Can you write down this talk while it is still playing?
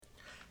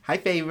Hi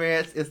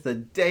favorites, it's the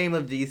Dame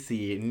of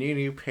DC,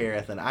 Nunu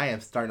Paris, and I am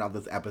starting off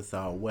this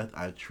episode with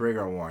a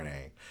trigger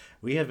warning.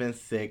 We have been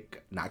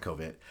sick, not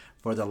COVID,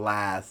 for the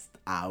last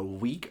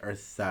week or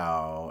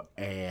so,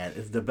 and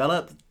it's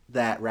developed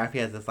that Rafi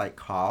has this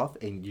cough,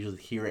 and you just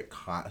hear it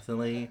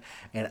constantly.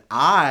 And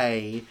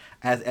I,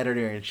 as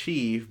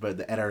editor-in-chief, but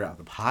the editor of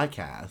the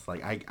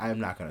podcast, I'm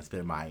not going to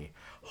spend my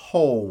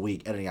whole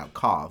week editing out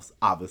coughs,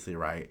 obviously,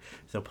 right?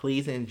 So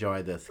please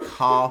enjoy this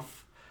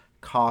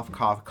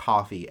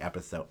coffee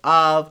episode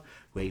of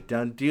Wait,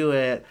 Don't Do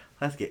It.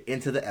 Let's get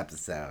into the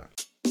episode.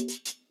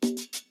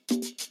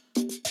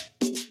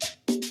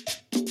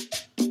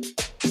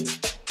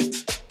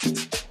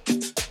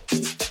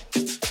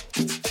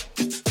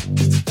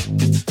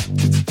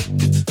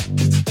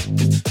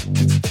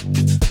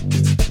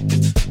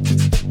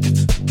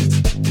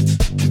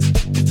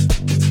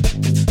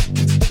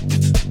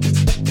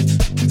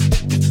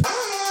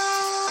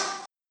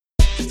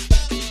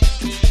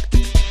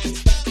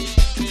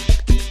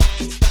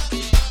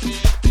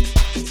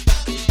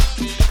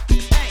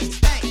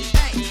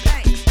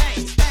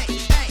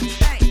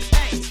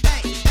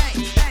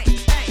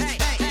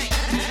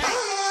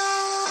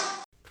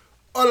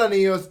 Hola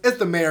niños, it's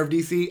the mayor of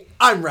DC.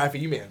 I'm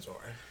Rafi Manzor.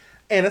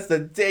 And it's the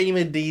Dame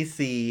of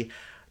DC,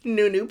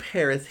 Nunu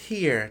Paris,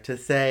 here to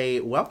say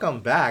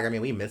welcome back. I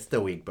mean, we missed a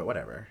week, but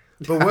whatever.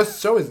 But what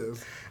show is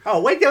this?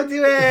 Oh, wait, don't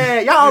do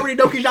it. Y'all already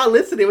know because y'all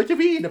listening. What you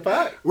mean, the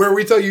fuck? Where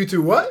we tell you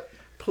to what?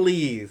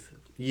 Please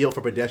yield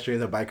for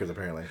pedestrians and bikers,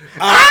 apparently.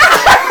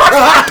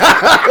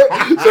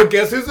 So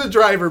guess who's the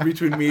driver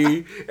between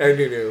me and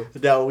Nunu?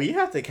 No, we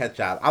have to catch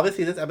up.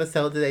 Obviously, this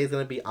episode today is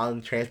going to be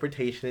on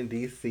transportation in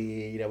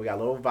DC. You know, we got a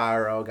little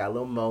viral, got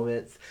little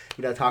moments,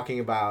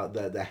 talking about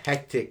the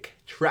hectic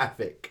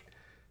traffic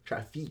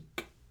of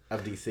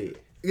DC.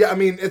 Yeah, I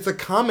mean, it's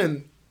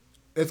common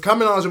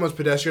knowledge amongst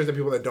pedestrians and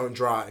people that don't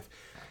drive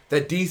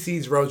that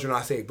DC's roads are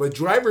not safe. But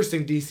drivers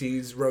think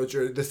DC's roads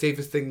are the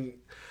safest thing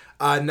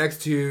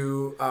next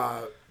to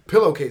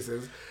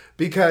pillowcases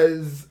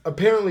because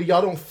apparently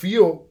y'all don't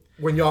feel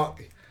when y'all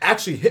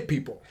actually hit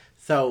people.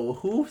 So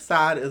whose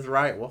side is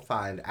right? We'll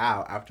find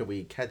out after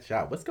we catch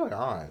up. What's going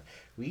on?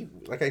 We,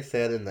 like I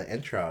said in the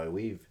intro,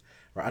 we're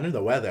under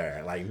the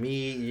weather. Like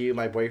me, you,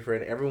 my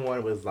boyfriend,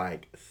 everyone was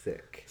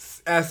sick.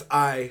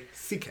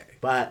 S-I-C-K.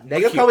 But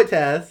negative COVID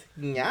test,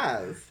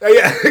 yes.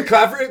 Yeah,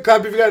 clap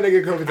if you got a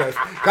negative COVID test.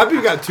 Clap if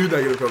you got 2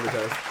 negative COVID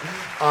tests.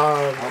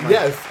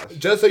 Yes, gosh.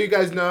 just so you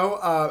guys know,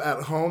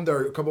 at home there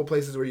are a couple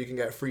places where you can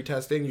get free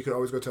testing. You can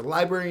always go to the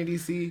library in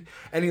DC,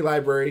 any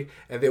library,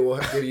 and they will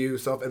give you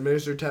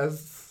self-administered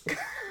tests.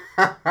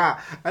 I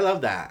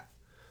love that.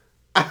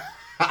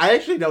 I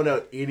actually don't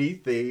know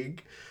anything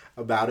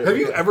about it. Have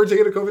you ever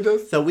taken a COVID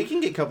test? So we can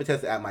get COVID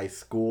tests at my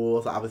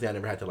school. So obviously I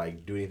never had to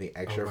do anything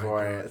extra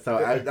for God. it.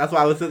 So that's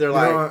why I was sitting there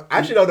I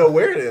actually don't know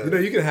where it is.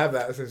 You can have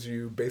that since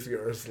you basically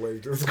are a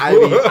slave to school. I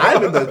mean,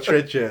 I'm in the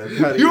trenches.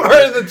 Honey. You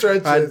are in the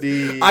trenches.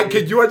 Honey.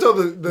 You want to tell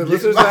the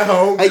listeners at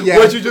home Yeah.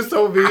 what you just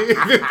told me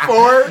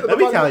before? Let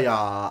me tell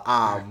y'all,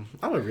 I'm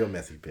a real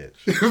messy bitch.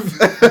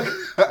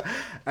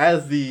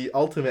 As the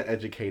ultimate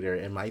educator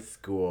in my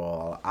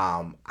school,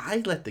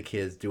 I let the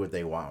kids do what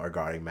they want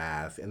regarding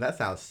masks, and that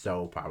sounds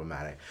so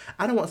problematic.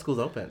 I don't want schools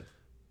open.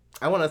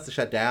 I want us to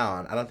shut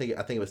down. I think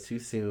it was too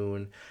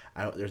soon.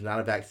 There's not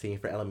a vaccine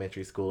for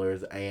elementary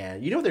schoolers,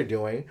 and you know what they're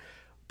doing?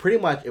 Pretty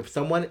much, if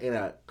someone in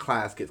a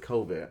class gets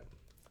COVID,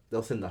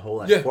 they'll send the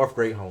whole 4th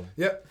grade home.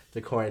 Yep. To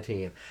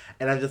quarantine.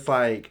 And I'm just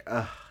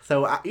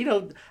so I'm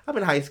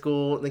in high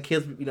school, and the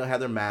kids,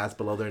 have their masks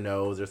below their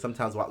nose, or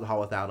sometimes walk the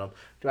hall without them.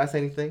 Do I say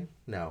anything?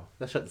 No.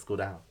 Let's shut the school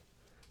down.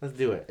 Let's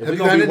do it. Have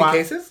you had any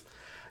cases?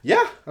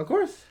 Yeah, of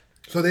course.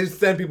 So they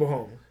send people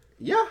home?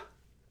 Yeah.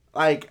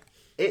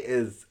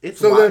 It's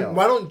so wild. Then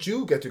why don't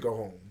you get to go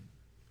home?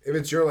 If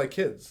it's your,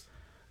 kids.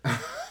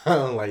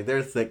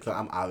 They're sick, so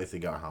I'm obviously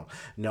going home.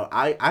 No,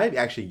 I've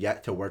actually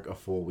yet to work a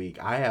full week.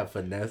 I have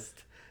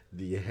finessed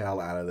the hell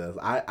out of this.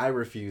 I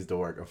refuse to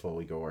work a full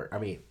week of work. I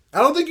mean, I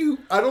don't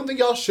think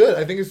y'all should.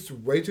 I think it's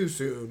way too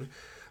soon.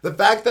 The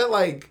fact that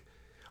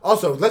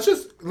also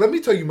let me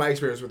tell you my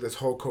experience with this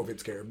whole COVID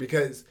scare,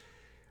 because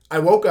I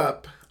woke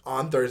up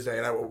on Thursday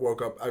and I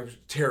was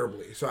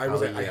terribly. So I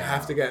was I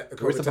have to get a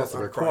COVID test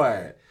on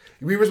Friday.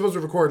 We were supposed to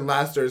record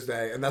last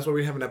Thursday, and that's why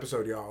we have an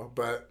episode, y'all.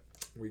 But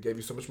we gave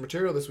you so much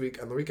material this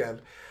week on the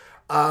weekend.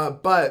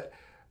 But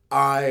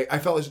I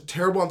felt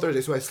terrible on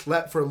Thursday, so I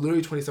slept for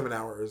literally 27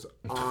 hours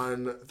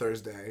on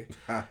Thursday.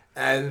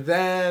 And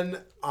then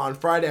on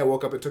Friday, I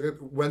woke up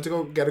and went to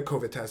go get a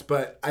COVID test.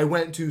 But I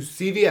went to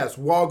CVS,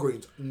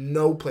 Walgreens,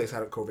 no place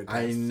had a COVID test.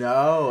 I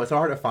know. It's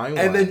hard to find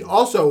one. And then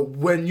also,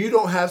 when you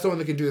don't have someone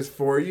that can do this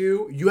for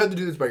you, you have to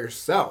do this by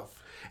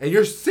yourself. And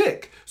you're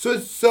sick. So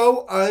it's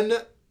so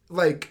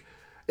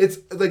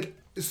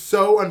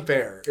so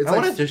unfair. I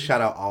want to just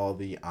shout out all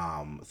the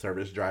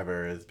service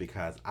drivers,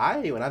 because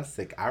when I'm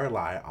sick, I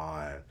rely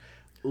on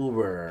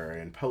Uber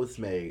and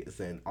Postmates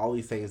and all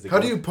these things. How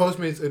do you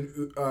Postmates and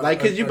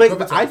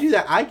because I do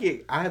that.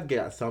 I have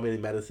got so many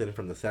medicine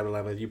from the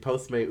 7-Eleven. You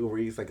Postmate Uber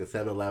Eats like a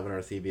 7-Eleven or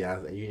a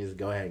CVS, and you can just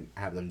go ahead and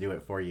have them do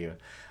it for you,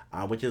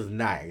 which is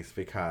nice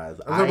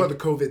because I'm talking about the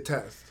COVID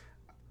test.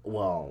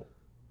 Well,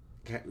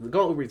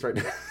 go Uber Eats right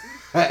now.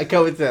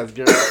 COVID test,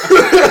 girl.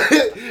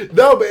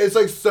 No, but it's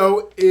like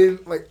so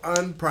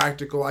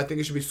unpractical. I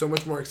think it should be so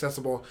much more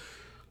accessible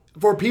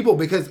for people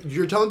because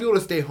you're telling people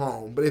to stay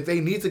home, but if they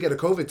need to get a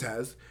COVID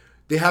test,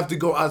 they have to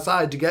go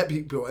outside to get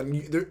people, and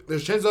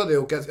there's chances are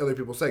they'll get other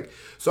people sick.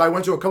 So I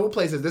went to a couple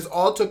places. This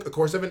all took a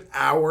course of an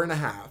hour and a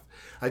half.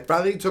 I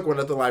finally took one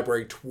at the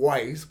library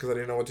twice because I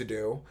didn't know what to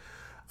do,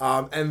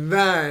 and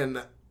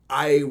then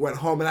I went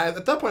home, and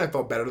at that point I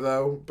felt better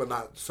though, but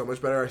not so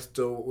much better. I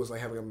still was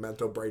like having a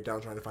mental breakdown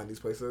trying to find these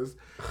places.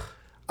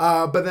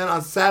 But then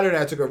on Saturday,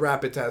 I took a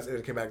rapid test and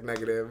it came back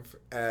negative.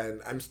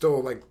 And I'm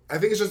still I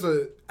think it's just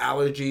an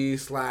allergy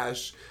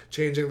 /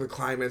 changing the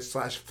climate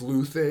 /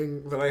 flu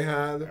thing that I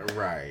had.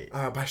 Right.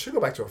 But I should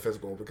go back to a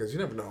physical because you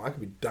never know. I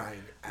could be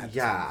dying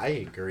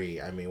I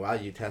agree. I mean,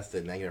 while you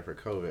tested negative for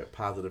COVID,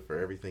 positive for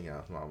everything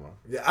else, mama.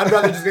 Yeah, I'd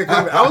rather just get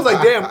COVID. I was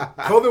like, damn,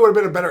 COVID would have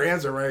been a better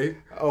answer, right?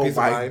 Oh,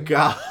 my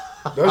God.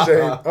 No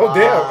shame. Oh,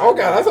 damn. Oh,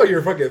 God. I saw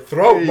your fucking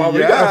throat, mama.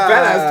 Yes. You got a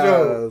fat-ass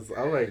throat.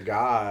 Oh, my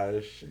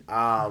gosh.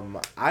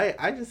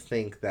 I just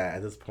think that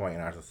at this point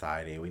in our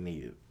society, we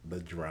need the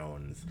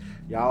drones.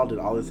 Y'all did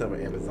all this stuff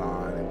with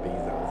Amazon and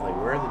Bezos. Like,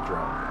 where are the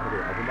drones? I'm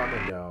going to open my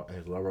window, and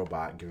there's a little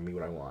robot giving me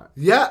what I want.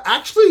 Yeah,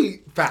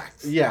 actually,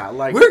 facts. Yeah,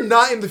 we're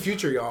not in the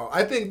future, y'all.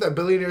 I think that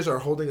billionaires are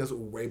holding us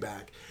way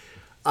back.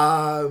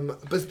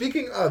 But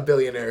speaking of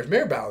billionaires,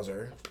 Mayor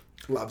Bowser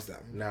loves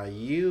them. Now,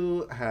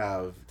 you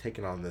have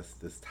taken on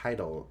this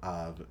title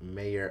of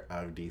Mayor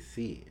of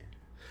DC.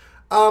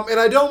 And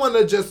I don't want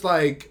to just,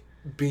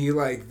 be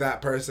that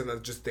person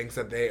that just thinks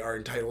that they are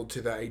entitled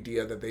to the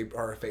idea that they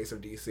are a face of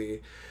DC.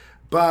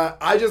 But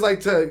I just like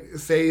to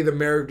say the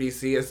Mayor of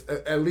DC, is,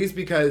 at least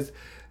because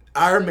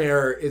our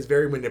mayor is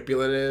very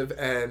manipulative,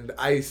 and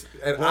she's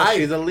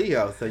a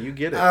Leo, so you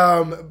get it.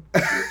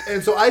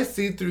 And so I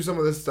see through some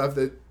of the stuff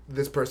that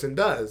this person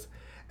does.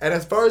 And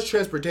as far as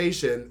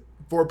transportation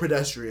for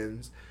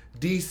pedestrians,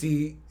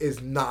 DC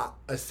is not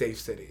a safe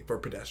city for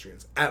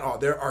pedestrians at all.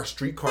 There are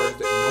streetcars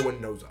that no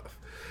one knows of.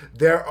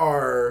 There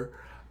are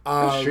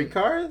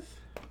streetcars?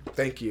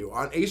 Thank you.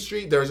 On 8th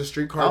Street, there's a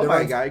streetcar that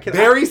runs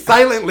very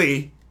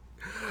silently.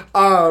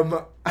 And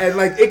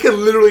it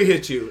can literally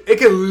hit you. It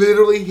can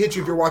literally hit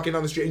you if you're walking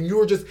down the street and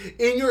you're just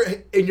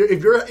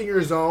if you're in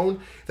your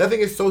zone. That thing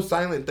is so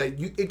silent that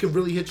it could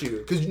really hit you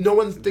because no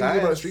one's thinking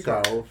about a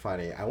streetcar. So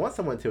funny. I want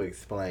someone to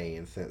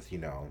explain since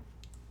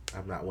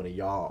I'm not one of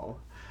y'all.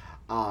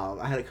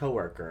 I had a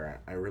coworker,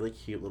 a really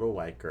cute little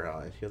white girl,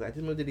 and she was like, I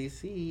just moved to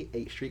DC,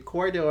 8th Street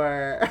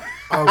corridor.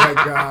 Oh my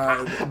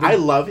God. I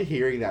love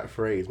hearing that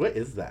phrase. What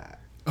is that?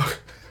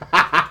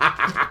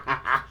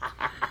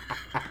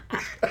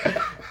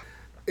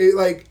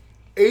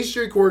 8th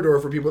Street corridor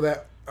for people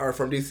that are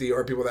from DC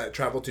or people that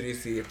travel to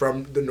DC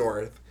from the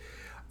north,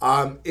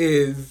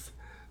 is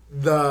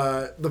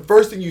the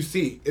first thing you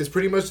see is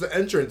pretty much the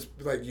entrance.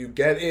 Like you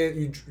get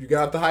in, you get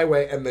out the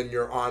highway, and then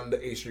you're on the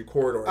 8th Street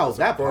corridor. Oh,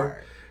 that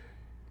part.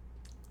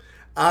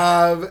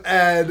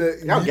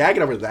 And y'all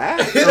gagging over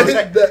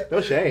that? No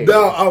shame.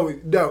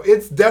 No.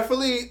 It's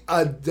definitely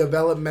a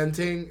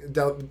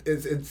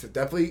it's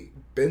definitely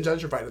been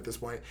gentrified at this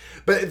point.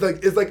 But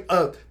it's like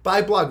a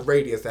 5-block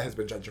radius that has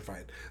been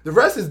gentrified. The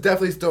rest is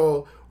definitely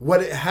still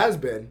what it has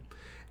been,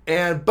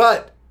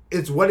 but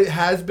it's what it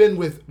has been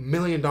with $1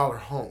 million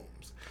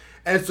homes.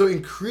 And so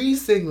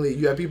increasingly,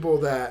 you have people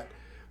that,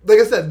 like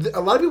I said,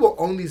 a lot of people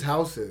own these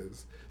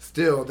houses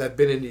still that have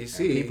been in DC.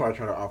 And people are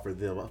trying to offer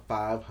them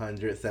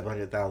 $500,000,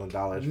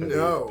 $700,000 for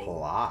these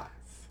plots.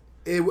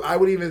 I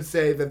would even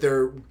say that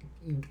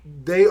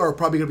they are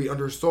probably going to be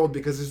undersold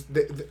because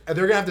they're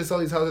going to have to sell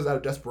these houses out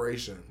of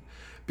desperation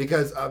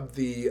because of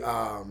the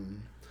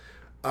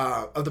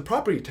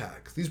property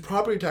tax. These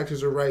property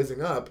taxes are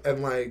rising up,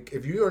 and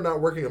if you are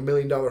not working $1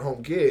 million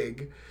home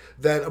gig,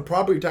 then a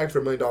property tax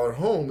for $1 million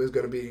home is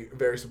going to be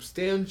very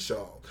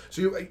substantial.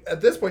 So at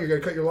this point, you're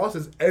going to cut your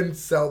losses and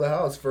sell the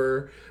house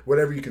for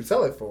whatever you can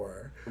sell it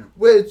for,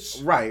 which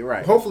right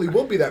hopefully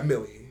won't be that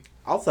milli.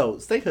 Also,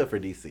 statehood for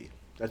DC.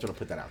 I just want to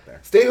put that out there.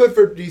 Statehood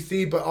for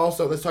DC, but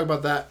also let's talk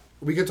about that.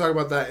 We could talk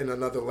about that in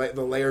another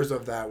the layers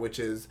of that, which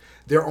is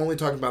they're only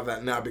talking about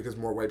that now because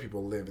more white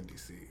people live in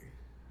DC.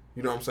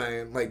 You know what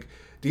I'm saying?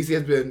 DC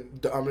has been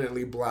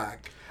dominantly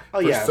black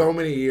for so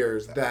many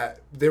years that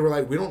they were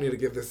like, we don't need to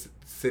give this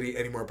city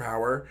any more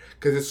power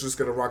because it's just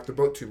going to rock the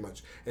boat too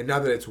much. And now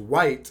that it's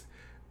white,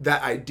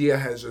 that idea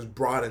has just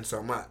broadened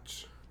so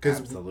much.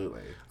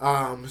 Absolutely.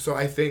 So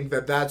I think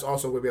that that's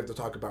also what we have to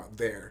talk about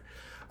there.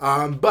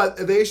 But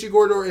the 8th Street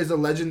corridor is a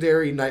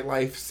legendary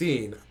nightlife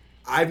scene.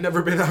 I've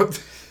never been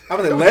out. I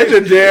was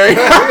legendary.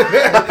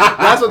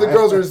 That's what the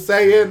girls are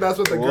saying. That's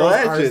what the girls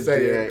are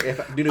saying.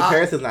 If Nunu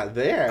Paris is not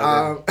there,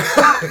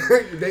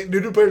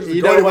 Nunu Paris is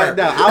you know what?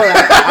 No,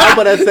 I'm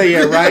gonna say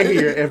it right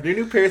here. If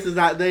Nunu Paris is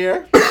not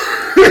there,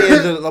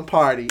 Is it the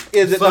party?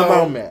 Is it the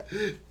moment?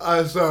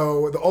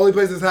 So the only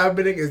place it's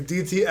happening is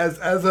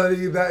DTSS,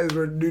 honey. That is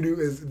where Nunu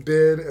is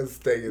been and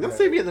staying. You'll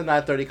see me at the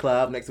 9:30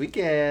 Club next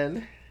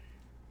weekend.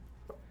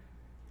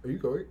 Are you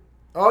going?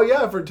 Oh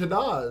yeah, for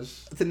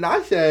Tinashe.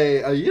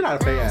 Tinashe, you're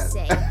not a fan.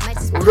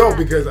 Well, no,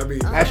 because I mean,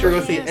 actually,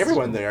 we're gonna see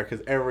everyone there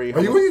because every. Are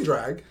you wearing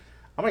drag?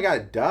 Oh my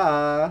god,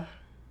 duh.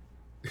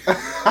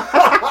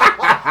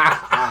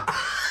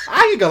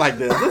 I can go like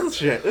this. This is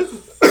shit. This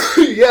is.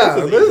 Yeah,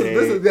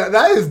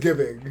 that is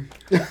giving.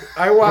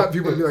 I want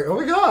people to be like, oh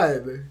my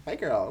god. Hi,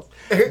 girls.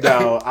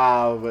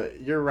 No,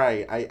 you're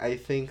right. I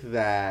think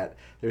that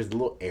there's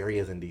little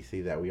areas in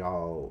DC that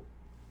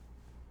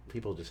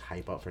people just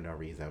hype up for no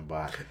reason,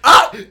 but...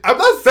 I'm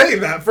not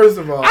saying that, first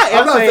of all.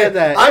 I'm not saying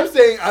that. I'm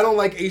saying I don't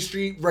like A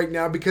Street right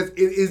now because it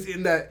is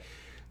in that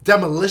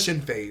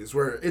demolition phase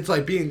where it's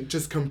like being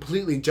just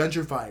completely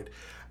gentrified.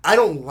 I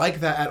don't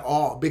like that at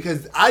all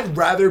because I'd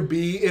rather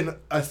be in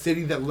a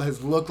city that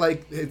has looked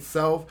like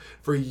itself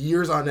for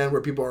years on end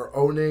where people are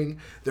owning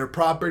their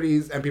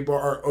properties and people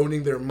are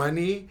owning their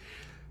money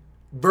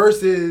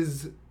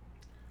versus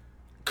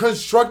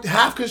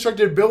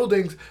half-constructed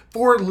buildings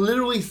for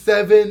literally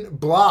 7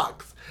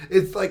 blocks.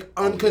 It's like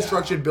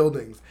unconstructed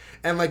buildings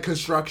and like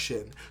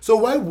construction. So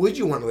why would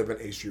you want to live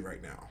in A Street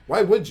right now?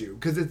 Why would you?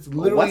 Because it's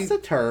literally... What's the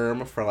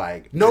term for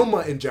like...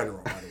 NOMA in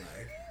general, by the way.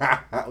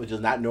 Which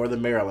is not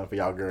Northern Maryland for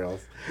y'all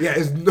girls. Yeah,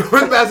 it's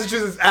North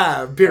Massachusetts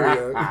Ave,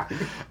 period.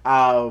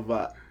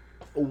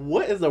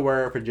 What is the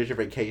word for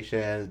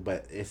gentrification,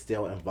 but it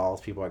still involves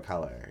people of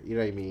color? You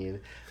know what I mean?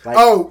 Like,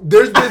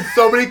 there's been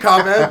so many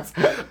comments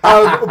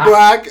of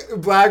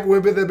black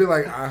women that be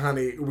like,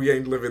 honey, we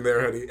ain't living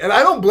there, honey. And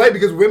I don't blame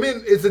because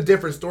women, it's a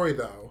different story,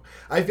 though.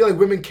 I feel like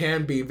women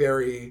can be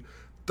very...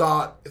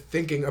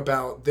 thinking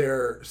about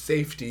their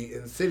safety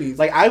in cities.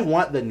 Like, I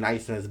want the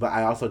niceness, but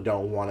I also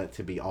don't want it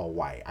to be all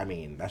white. I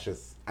mean, that's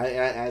just...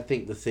 I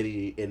think the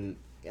city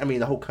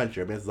the whole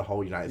country, this is the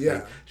whole United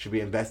States, should be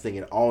investing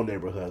in all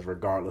neighborhoods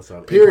regardless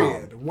of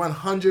period.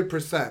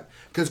 100%.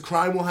 Because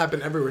crime will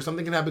happen everywhere.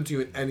 Something can happen to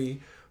you in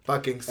any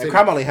fucking city. And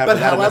crime only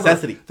happens out of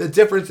necessity. The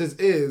difference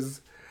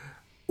is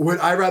would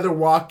I rather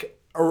walk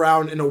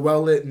around in a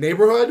well-lit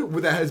neighborhood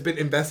that has been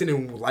invested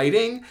in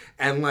lighting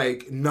and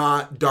like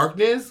not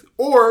darkness,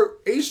 or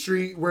A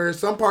Street where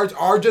some parts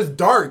are just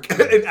dark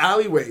in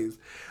alleyways?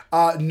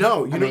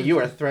 No, you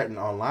were threatened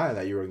online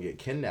that you were gonna get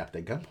kidnapped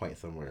at gunpoint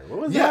somewhere. What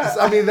was that? Yes,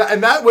 I mean,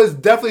 that was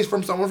definitely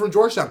from someone from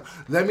Georgetown.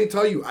 Let me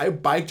tell you, I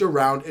biked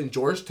around in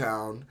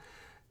Georgetown,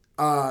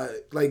 at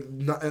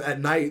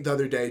night the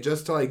other day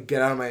just to like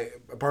get out of my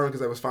apartment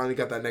because I was finally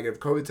got that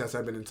negative COVID test.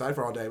 I've been inside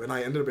for all day, and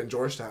I ended up in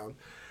Georgetown.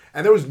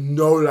 And there was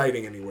no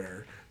lighting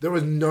anywhere. There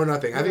was no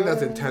nothing. I think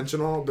that's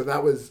intentional, but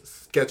that was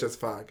sketch as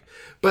fuck.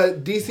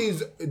 But DC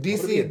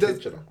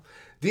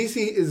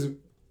is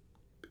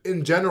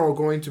in general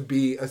going to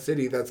be a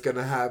city that's going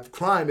to have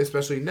crime,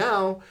 especially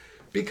now,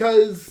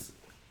 because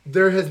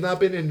there has not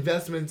been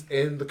investments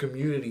in the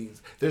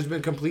communities. There's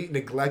been complete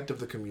neglect of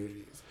the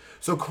communities.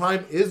 So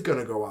crime is going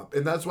to go up,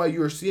 and that's why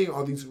you're seeing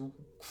all these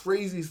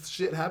crazy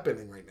shit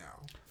happening right now.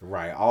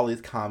 Right, all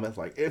these comments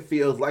like, it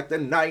feels like the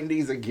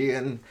 90s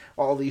again,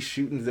 all these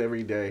shootings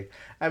every day.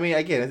 I mean,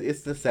 again,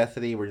 it's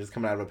necessity. We're just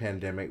coming out of a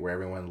pandemic where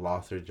everyone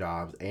lost their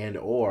jobs and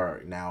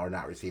or now are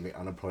not receiving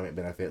unemployment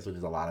benefits, which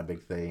is a lot of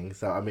big things.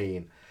 So, I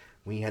mean,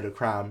 we had a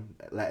crime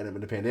letting up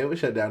in the pandemic. We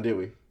shut down, did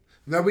we?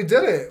 No, we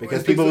did it.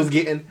 Because people was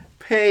getting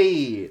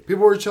paid.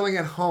 People were chilling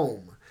at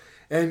home.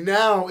 And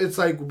now it's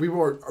like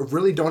people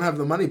really don't have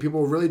the money.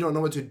 People really don't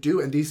know what to do.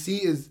 And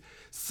DC is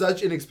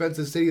such an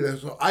expensive city that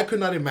so I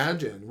could not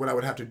imagine what I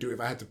would have to do if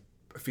I had to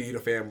feed a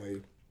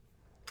family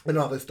and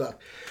all this stuff.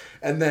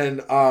 And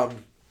then I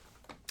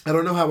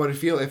don't know how I would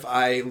feel if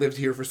I lived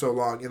here for so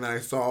long and then I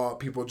saw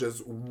people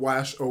just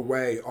wash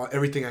away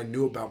everything I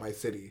knew about my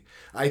city.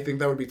 I think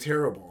that would be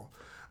terrible.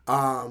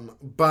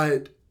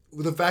 But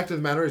the fact of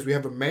the matter is we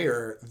have a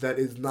mayor that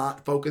is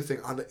not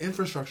focusing on the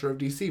infrastructure of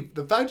DC.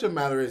 The fact of the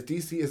matter is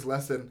DC is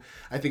less than,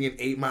 I think, an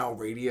 8-mile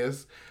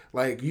radius.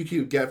 Like, you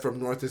could get from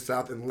north to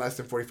south in less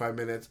than 45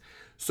 minutes.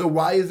 So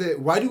why is it,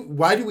 why do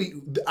we,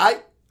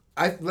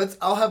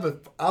 I'll have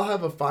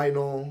a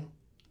final,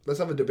 let's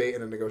have a debate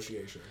and a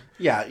negotiation.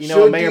 Yeah,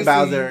 Mayor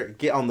Bowser,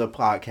 get on the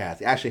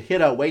podcast. Actually,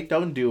 hit up, wait,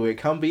 don't do it.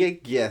 Come be a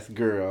guest,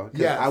 girl.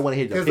 Yeah, I want to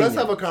hear your opinion. Because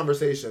let's have a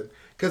conversation.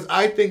 Because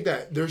I think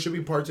that there should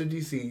be parts of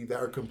DC that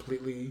are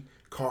completely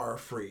car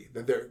free.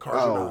 That their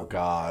cars are not. Oh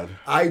God!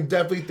 I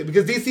definitely think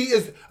because DC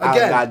is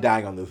again. I'm not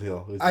dying on this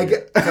hill.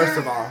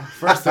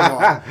 First of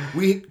all,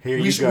 we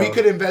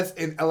could invest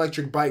in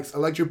electric bikes.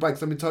 Electric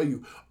bikes, let me tell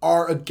you,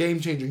 are a game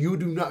changer. You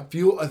do not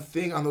feel a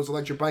thing on those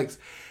electric bikes,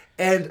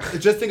 and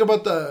just think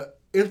about the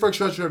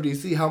infrastructure of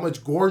DC, how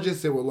much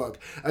gorgeous it will look.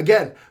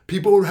 Again,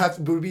 people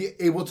would be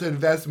able to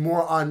invest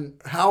more on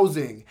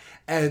housing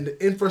and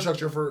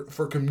infrastructure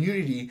for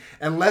community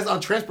and less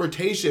on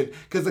transportation.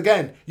 Because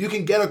again, you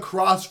can get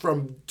across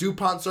from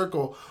DuPont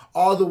Circle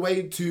all the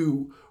way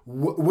to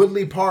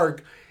Woodley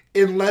Park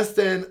in less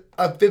than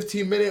a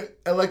 15-minute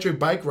electric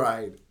bike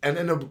ride. And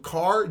in a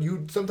car,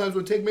 you sometimes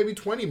would take maybe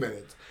 20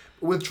 minutes.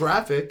 with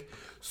traffic.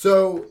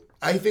 So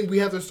I think we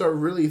have to start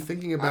really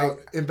thinking about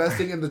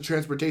investing in the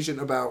transportation,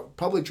 about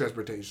public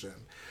transportation,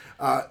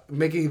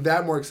 making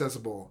that more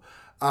accessible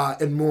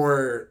and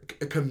more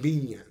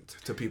convenient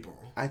to people.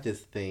 I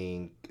just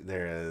think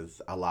there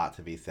is a lot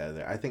to be said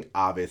there. I think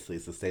obviously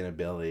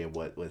sustainability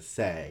would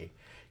say,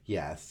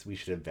 yes, we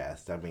should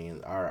invest. I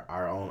mean,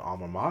 our own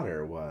alma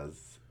mater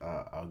was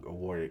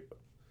awarded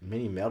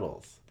many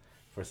medals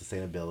for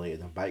sustainability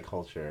and the bike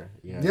culture.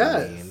 You know what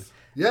I mean?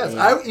 Yes. And,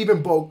 I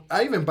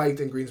even biked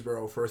in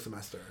Greensboro for a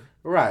semester.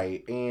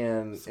 Right,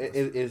 and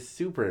it is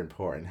super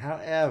important.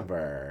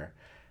 However,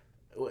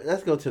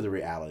 let's go to the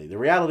reality. The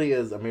reality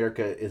is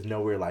America is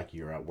nowhere like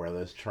Europe, where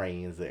there's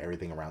trains and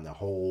everything around the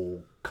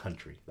whole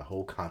country, the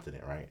whole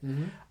continent, right?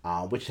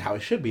 Mm-hmm. Which is how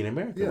it should be in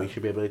America. Yeah. We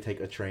should be able to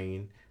take a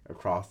train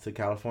across to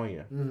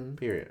California,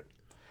 period.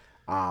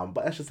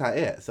 But that's just how it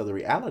is. So the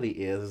reality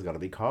is there's going to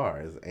be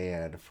cars.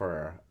 And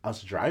for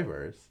us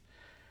drivers,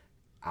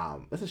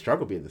 it's a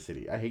struggle being in the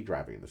city. I hate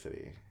driving in the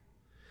city.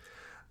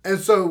 And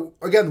so,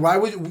 again, why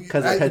would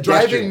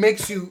driving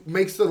makes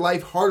the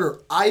life harder.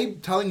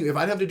 I'm telling you, if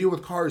I'd have to deal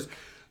with cars,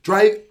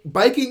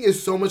 biking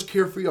is so much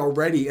carefree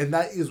already, and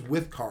that is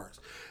with cars.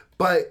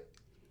 But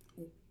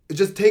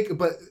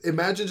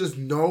imagine just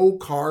no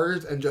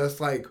cars and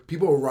just like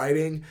people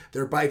riding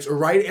their bikes or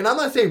riding. And I'm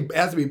not saying it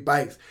has to be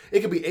bikes. It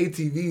could be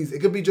ATVs. It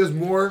could be just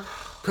more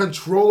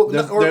control.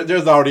 There's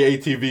already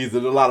ATVs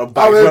and a lot of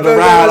bikes running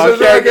around.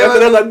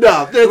 There's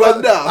enough.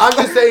 I'm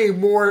just saying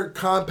more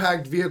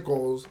compact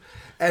vehicles.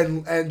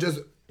 And just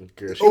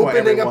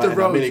opening up the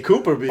roads. Mini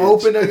Cooper, bitch.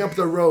 Opening up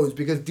the roads,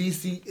 because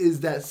DC is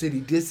that city.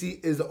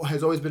 DC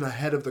has always been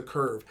ahead of the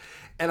curve.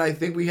 And I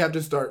think we have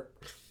to start.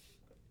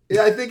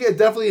 Yeah, I think it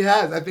definitely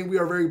has. I think we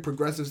are a very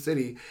progressive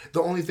city.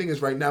 The only thing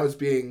is right now it's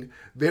being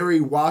very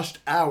washed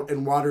out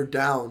and watered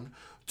down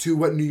to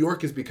what New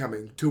York is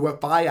becoming, to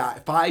what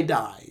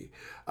FIDI,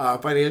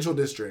 Financial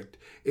District,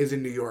 is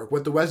in New York,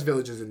 what the West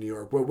Village is in New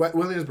York, what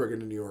Williamsburg is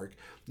in New York,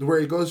 where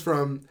it goes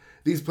from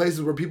these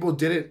places where people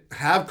didn't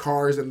have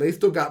cars and they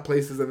still got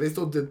places and they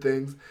still did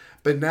things,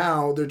 but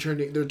now they're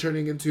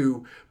turning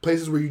into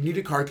places where you need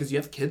a car because you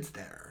have kids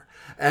there.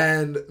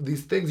 And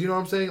these things, you know what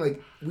I'm saying?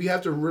 Like, we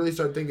have to really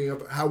start thinking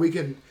of how we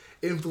can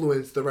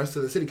influence the rest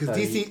of the city, because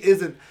DC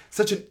isn't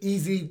such an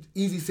easy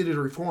city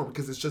to reform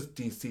because it's just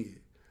DC.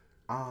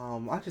 I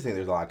just think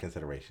there's a lot of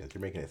considerations.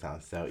 You're making it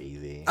sound so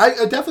easy.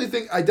 I definitely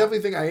think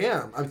I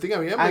am. I think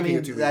I am making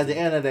it too easy. At the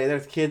end of the day,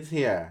 there's kids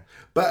here.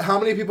 But how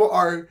many people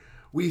are...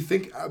 We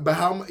think, but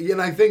and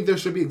I think there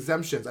should be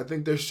exemptions. I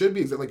think there should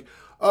be like,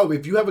 oh,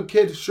 if you have a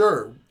kid,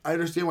 sure, I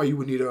understand why you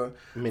would need a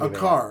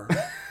car.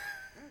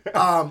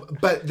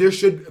 But there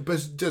should,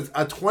 just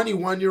a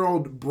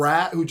 21-year-old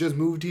brat who just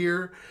moved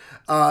here,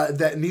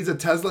 that needs a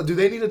Tesla. Do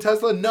they need a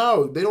Tesla?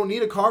 No, they don't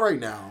need a car right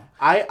now.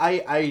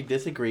 I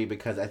disagree,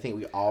 because I think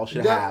we all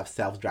should have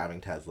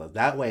self-driving Teslas.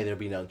 That way there'll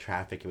be no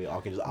traffic and we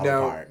all can just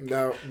auto park.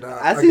 No.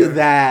 I see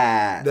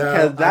that.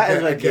 Because that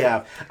is like,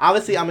 yeah.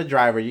 Obviously, I'm a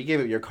driver. You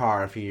gave up your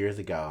car a few years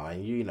ago,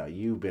 and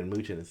you've been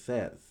mooching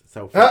since.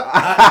 So far.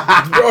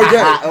 I've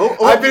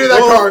been in that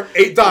car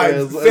 8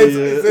 times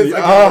since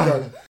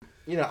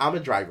You know, I'm a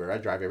driver. I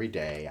drive every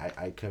day.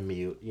 I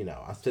commute. You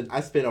know,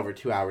 I spend over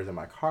 2 hours in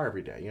my car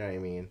every day. You know what I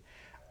mean?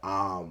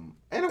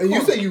 And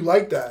you say you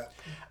like that.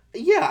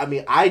 Yeah, I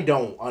mean, I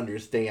don't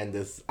understand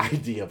this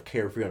idea of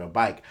carefree on a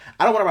bike.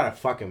 I don't want to ride a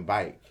fucking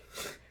bike.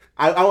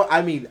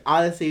 I mean,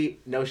 honestly,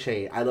 no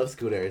shade. I love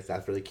scooters.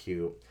 That's really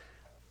cute.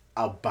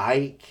 A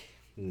bike?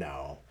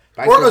 No.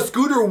 Or a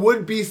scooter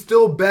would be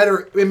still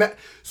better.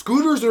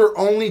 Scooters are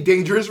only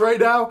dangerous right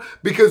now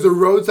because the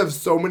roads have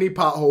so many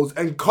potholes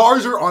and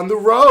cars are on the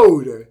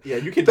road. Yeah,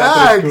 you can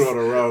definitely scooter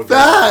on the road.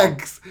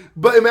 Facts.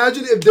 But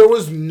imagine if there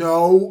was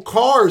no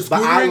cars.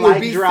 Scootering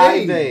would be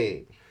driving.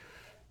 Safe.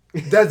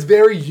 That's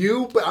very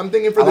you, but I'm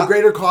thinking for the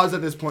greater cause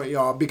at this point,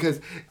 y'all,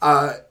 because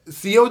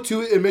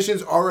CO2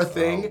 emissions are a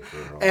thing,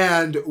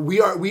 and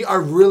we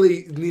are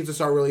really need to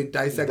start really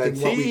dissecting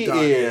what we've done.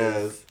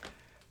 Is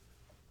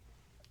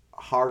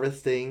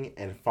harvesting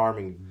and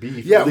farming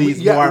beef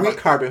leaves more of a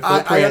carbon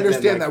footprint. I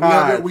understand that.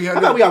 I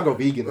thought we all go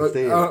vegan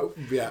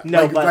instead.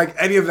 No, like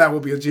any of that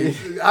will be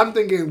achieved. I'm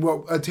thinking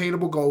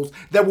attainable goals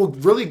that will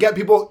really get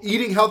people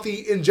eating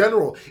healthy in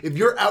general. If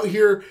you're out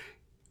here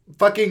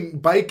fucking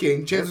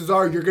biking, chances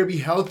are you're going to be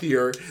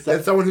healthier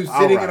than someone who's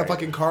sitting in a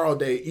fucking car all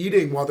day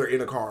eating while they're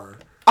in a car.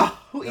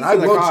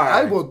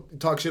 I will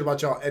talk shit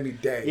about y'all any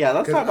day. Yeah,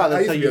 let's talk about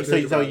this.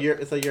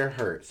 So you're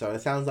hurt. So it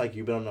sounds like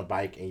you've been on a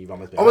bike and you've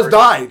almost hurt.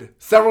 Died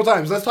several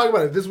times. Let's talk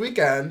about it. This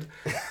weekend,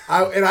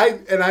 I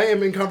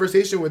am in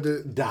conversation with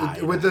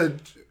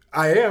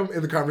I am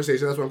in the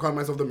conversation. That's why I'm calling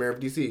myself the mayor of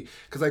DC,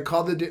 because I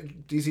called the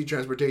DC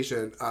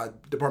Transportation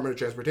Department of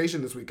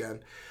Transportation this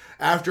weekend.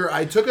 After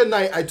I took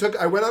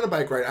I went on a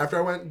bike ride. After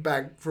I went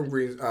back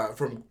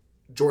from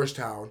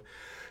Georgetown.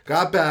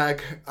 Got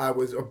back, I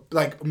was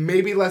like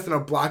maybe less than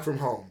a block from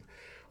home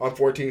on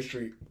 14th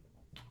Street.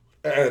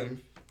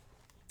 And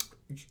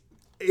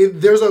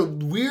there's a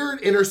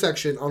weird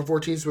intersection on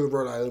 14th Street,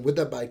 Rhode Island with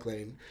that bike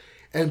lane.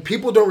 And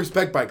people don't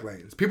respect bike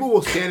lanes. People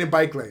will stand in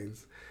bike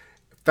lanes.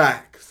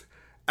 Facts.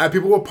 And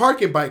people will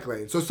park in bike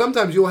lanes. So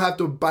sometimes you'll have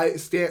to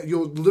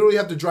you'll literally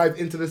have to drive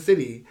into the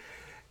city,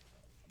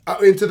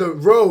 into the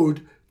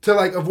road to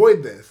like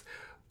avoid this.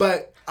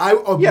 But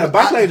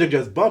bike lanes are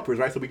just bumpers,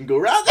 right? So we can go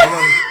around.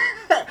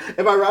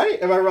 Am I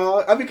right? Am I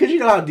wrong? I mean, because you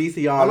know how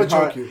DC are. I'm gonna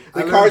choke you.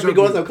 The cars be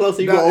going so close,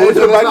 so you go over to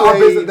the bike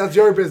lane. That's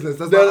your business.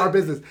 That's not our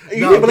business.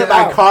 You didn't let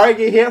my car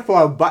get hit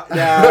for a bike. No,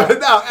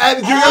 and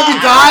you're gonna be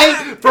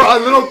dying for a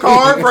little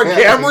car, for a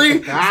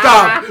Camry?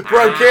 Stop. For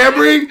a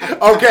Camry?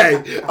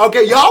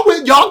 Okay.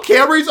 Y'all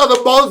Camrys are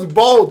the most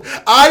bold.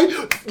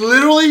 I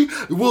literally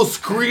will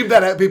scream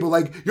that at people.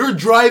 Like, you're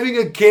driving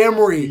a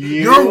Camry.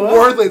 You're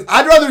worthless.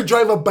 I'd rather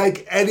drive a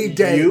bike any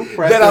day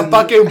than a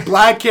fucking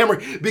black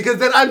Camry. Because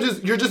then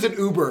you're just an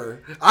Uber.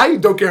 I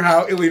don't care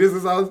how elitist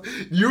this sounds.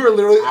 You are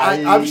literally,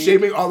 I'm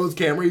shaming all those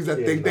Camrys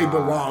that think they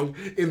belong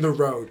in the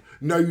road.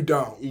 No, you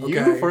don't.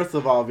 Okay? You, first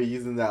of all, be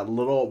using that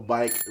little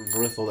bike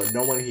bristle that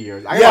no one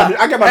hears. I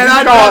got my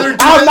I'd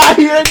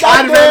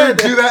rather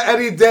do that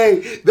any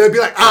day. They'd be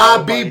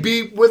like, beep,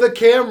 beep with a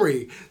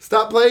Camry.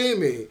 Stop playing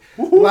me.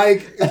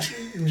 Like,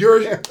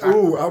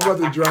 I'm about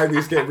to drive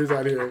these Camrys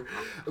out here.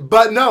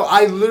 But no,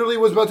 I literally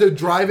was about to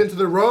drive into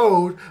the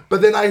road,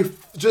 but then a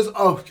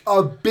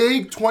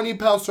big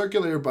 20-pound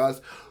circulator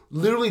bus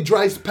literally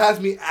drives past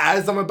me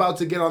as I'm about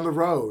to get on the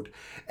road.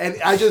 And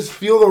I just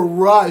feel the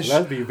rush.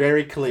 Let's be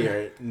very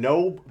clear.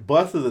 No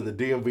buses in the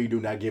DMV do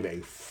not give a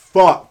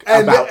fuck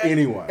about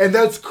anyone. And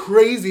that's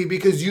crazy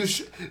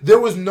because there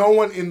was no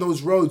one in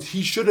those roads.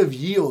 He should have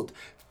yielded.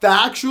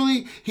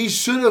 Factually, he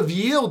should have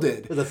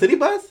yielded. Was it a city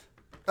bus?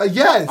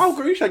 Yes. Oh,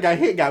 girl, you should have got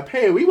hit, got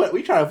paid. We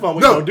trying to fund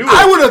what you gonna do.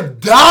 I would have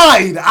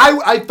died.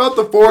 I felt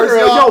the force.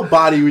 Girl, your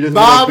body would just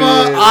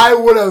Mama, I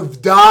would have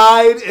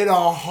died in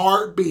a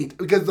heartbeat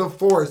because the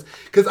force.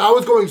 Because I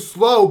was going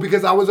slow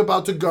because I was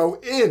about to go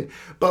in.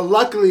 But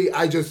luckily,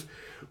 I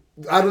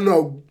don't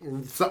know,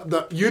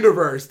 the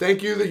universe.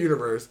 Thank you, the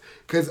universe.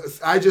 Because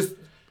I just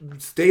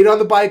stayed on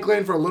the bike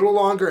lane for a little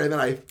longer and then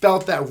I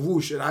felt that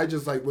whoosh and I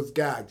just like was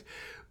gagged.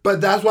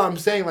 But that's what I'm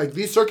saying. Like,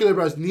 these circular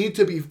buses need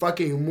to be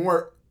fucking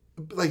more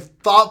like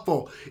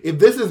thoughtful. If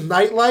this is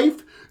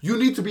nightlife, you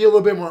need to be a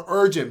little bit more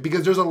urgent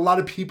because there's a lot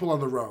of people on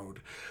the road.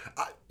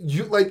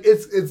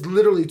 It's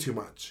literally too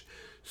much.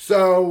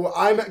 So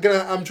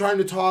I'm trying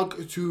to talk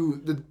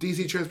to the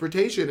DC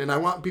Transportation, and I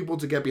want people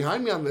to get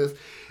behind me on this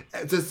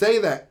to say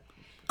that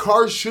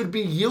cars should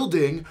be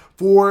yielding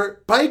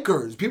for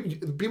bikers.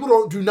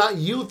 People do not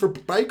yield for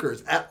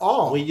bikers at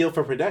all. We yield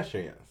for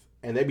pedestrians.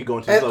 And they be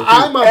going too slow.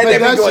 I'm a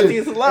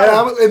pedestrian.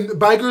 And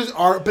bikers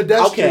are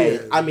pedestrians.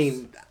 Okay, I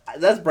mean,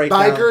 let's break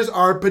down. Bikers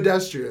are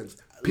pedestrians.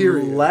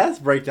 Period. Let's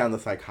break down the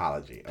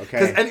psychology,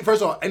 okay? Because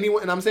first of all,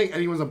 anyone, and I'm saying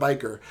anyone's a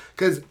biker.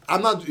 Because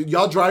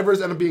y'all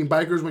drivers end up being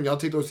bikers when y'all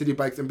take those city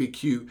bikes and be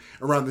cute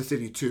around the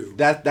city too.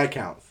 That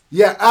counts.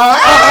 Yeah,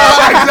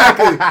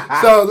 exactly.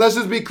 So let's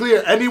just be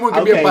clear. Anyone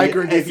can be a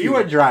biker in DC. If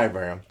you're a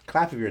driver,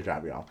 clap if you're a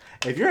driver, y'all.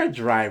 If you're a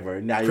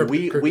driver, now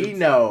we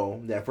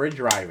know that if we're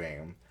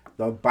driving,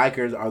 the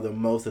bikers are the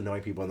most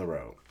annoying people on the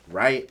road.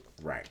 Right?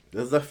 Right.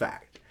 This is a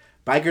fact.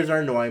 Bikers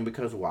are annoying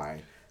because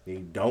why? They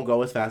don't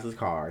go as fast as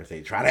cars.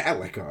 They try to act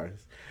like cars.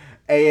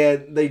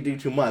 And they do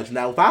too much.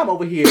 Now, if I'm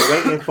over here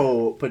waiting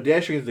for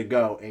pedestrians to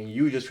go and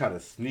you just try to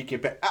sneak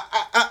it back,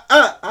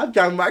 I'm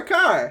driving my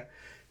car.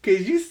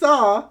 Because you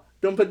saw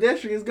them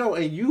pedestrians go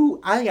and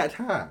I ain't got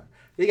time.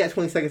 They got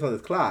 20 seconds on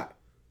this clock.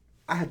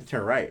 I have to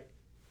turn right.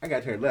 I got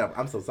to turn left.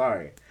 I'm so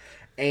sorry.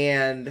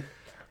 And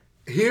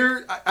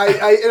here,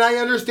 I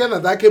understand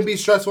that can be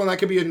stressful and that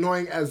can be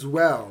annoying as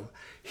well.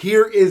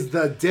 Here is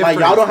the difference. Like,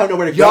 y'all don't have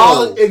nowhere to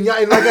go. And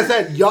like I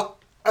said, y'all,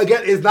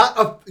 again, it's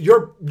not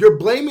you're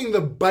blaming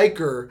the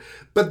biker,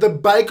 but the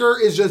biker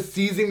is just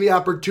seizing the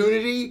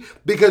opportunity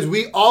because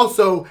we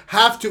also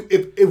have to,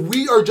 if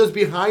we are just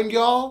behind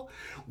y'all,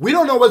 we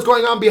don't know what's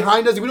going on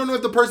behind us. We don't know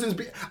if the person's,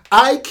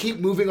 I keep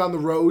moving on the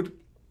road,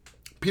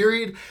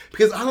 period,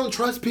 because I don't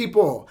trust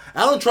people.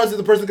 I don't trust if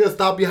the person's going to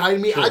stop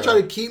behind me. Sure. I try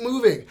to keep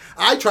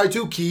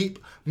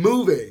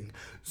moving.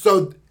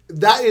 So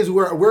that is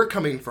where we're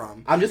coming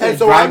from. I'm just saying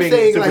driving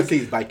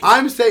supersedes biking.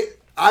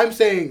 I'm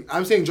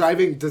saying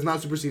driving does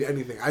not supersede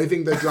anything. I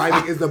think that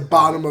driving is the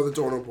bottom of the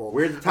totem pole.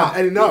 We're at the top.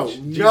 And no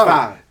one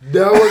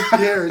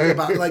cares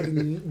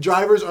about,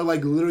 drivers are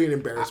literally an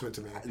embarrassment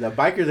to me. The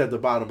bikers at the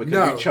bottom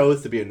because you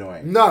chose to be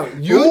annoying. No,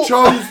 you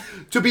chose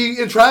to be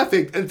in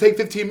traffic and take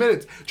 15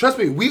 minutes. Trust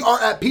me, we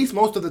are at peace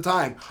most of the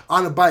time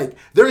on a bike.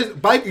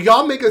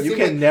 Y'all make us. You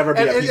can never be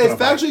at peace on a bike.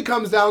 It actually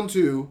comes down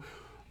to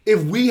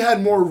if we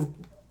had more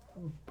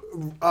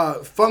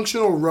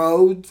functional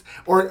roads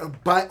or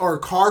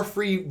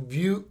car-free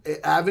view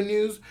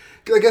avenues.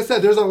 Like I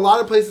said, there's a lot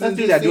of places. Let's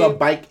do that. Do a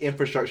bike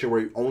infrastructure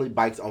where only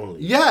bikes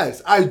only.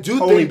 Yes, I do.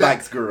 Only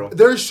bikes, girl.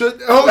 There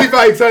should only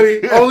bikes,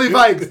 honey. Only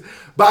bikes.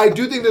 But I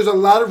do think there's a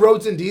lot of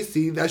roads in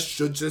DC that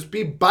should just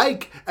be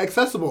bike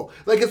accessible.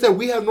 Like I said,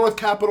 we have North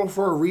Capitol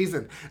for a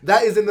reason.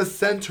 That is in the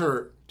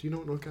center. Do you know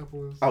what North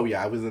Capitol is? Oh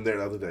yeah, I was in there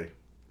the other day.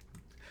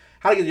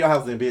 How to get to your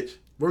house then, bitch?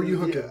 Where were you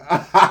hooking?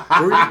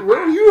 Where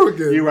were you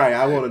hooking? You're right.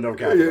 I want a North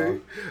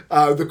Capitol.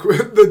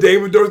 The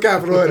Dame of North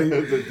Capitol, honey.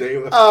 The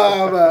Dame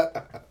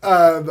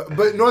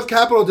But North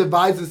Capitol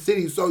divides the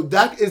city, so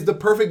that is the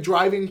perfect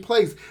driving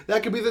place.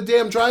 That could be the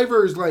damn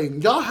driver's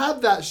lane. Y'all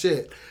have that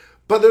shit.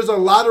 But there's a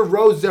lot of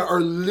roads that are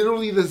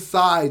literally the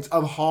sides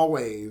of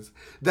hallways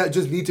that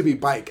just need to be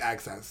bike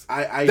access.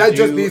 That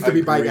just needs to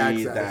be bike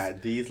access.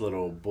 That these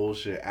little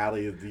bullshit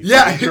alleys,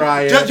 y'all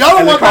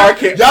don't want that.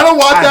 Y'all don't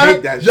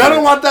want that. Y'all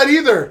don't want that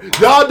either.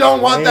 Y'all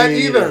don't want that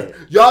either.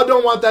 Y'all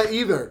don't want that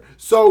either.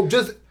 So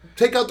just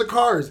take out the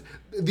cars.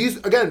 These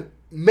again,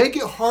 make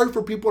it hard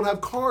for people to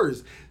have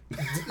cars.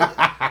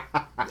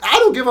 I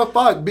don't give a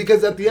fuck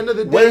because at the end of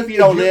the day, what if you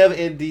don't live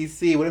in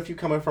DC? What if you're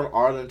coming from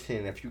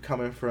Arlington? If you're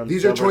coming from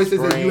these are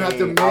choices that you have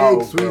to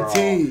make, sweet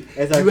tea.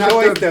 It's a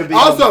choice to be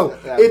also.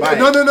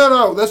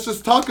 No. Let's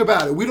just talk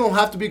about it. We don't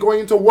have to be going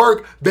into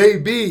work,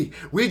 baby.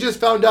 We just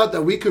found out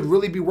that we could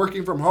really be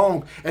working from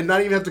home and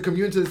not even have to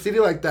commute into the city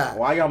like that.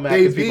 Why y'all mad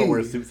because people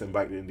wear suits and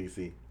bike in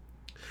DC?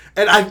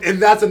 And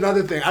that's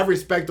another thing. I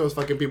respect those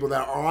fucking people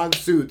that are on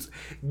suits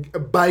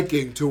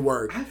biking to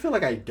work. I feel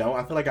like I don't.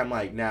 I feel like I'm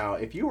like, now,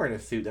 if you were in a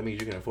suit, that means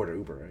you can afford an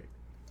Uber,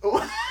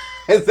 right?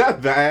 Is that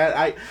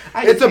bad?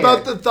 It's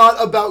about the thought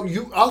about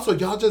you. Also,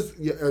 y'all just,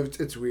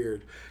 it's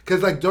weird.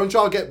 Because, like, don't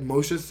y'all get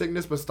motion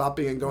sickness by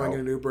stopping and going in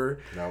an Uber?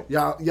 No.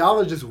 Y'all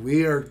are just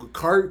weird.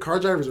 Car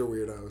drivers are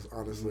weirdos,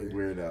 honestly.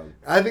 Weirdos.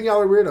 I think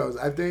y'all are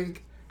weirdos. I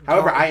think...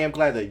 However, I am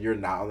glad that you're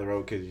not on the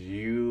road because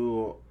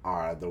you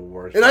are the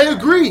worst. And I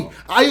agree.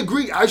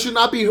 I should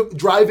not be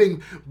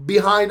driving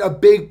behind a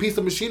big piece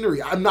of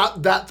machinery. I'm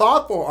not that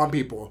thoughtful on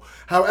people.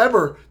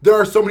 However, there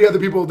are so many other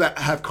people that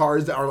have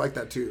cars that are like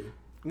that too.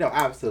 No,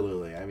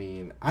 absolutely. I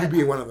mean, you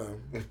being one of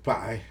them.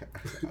 Bye.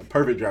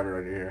 Perfect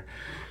driver right here.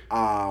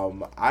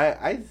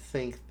 I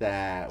think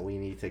that we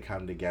need to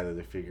come together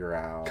to figure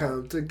out.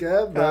 Come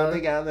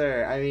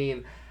together. I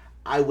mean,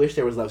 I wish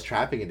there was less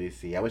traffic in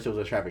DC. I wish there was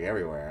less traffic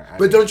everywhere.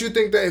 But don't you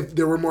think that if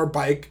there were more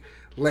bike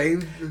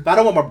lanes? But I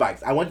don't want more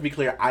bikes. I want to be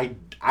clear. I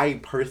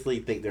personally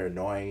think they're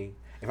annoying.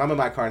 If I'm in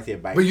my car and see a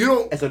bike, but you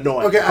don't. It's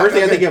annoying. Okay,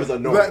 personally, I think it was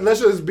annoying. Let's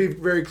just be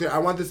very clear. I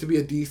want this to be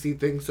a DC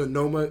thing, so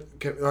Noma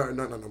can,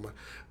 not Noma,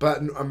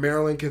 but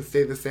Maryland can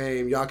stay the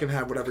same. Y'all can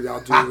have whatever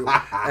y'all do,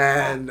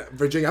 and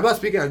Virginia. I'm not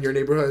speaking on your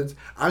neighborhoods.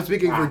 I'm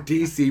speaking for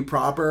DC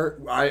proper.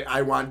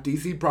 I want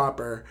DC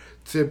proper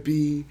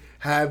to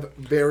have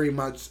very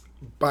much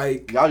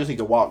bike. Y'all just need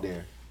to walk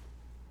there.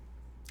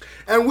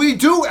 And we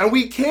do, and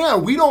we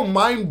can. We don't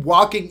mind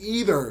walking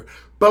either.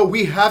 But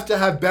we have to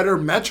have better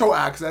metro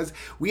access.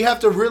 We have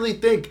to really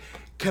think,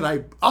 can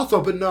I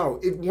also, but no,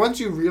 once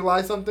you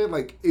realize something,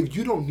 like if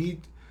you don't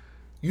need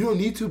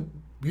to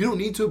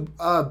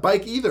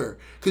bike either.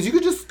 Because you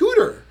could just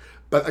scooter.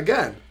 But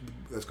again,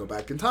 let's go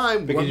back in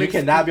time. Because you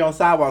cannot be on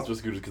sidewalks with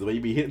scooters because the way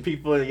you be hitting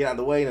people and get out of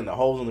the way and the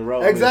holes in the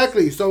road.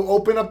 Exactly. So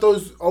open up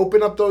those.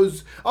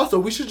 Also,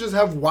 we should just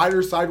have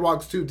wider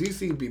sidewalks too.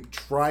 DC be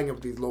trying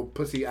up these little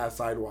pussy ass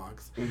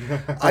sidewalks.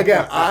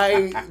 Again,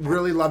 I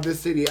really love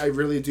this city. I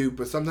really do.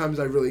 But sometimes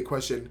I really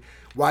question,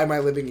 why am I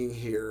living in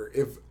here?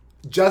 If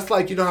just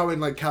like, you know how in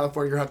like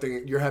California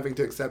you're having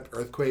to accept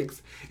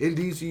earthquakes, in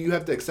DC you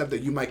have to accept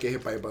that you might get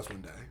hit by a bus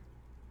one day.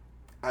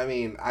 I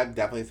mean, I've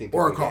definitely seen people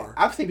or a car.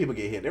 I've seen people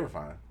get hit. They were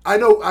fine. I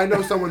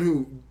know someone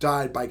who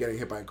died by getting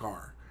hit by a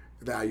car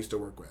that I used to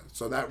work with.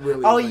 So that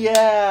really. Oh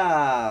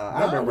yeah,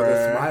 I remember. With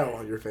a smile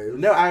on your face.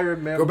 No, I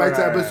remember. Go back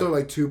to episode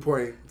like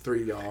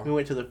 2.3, y'all. We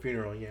went to the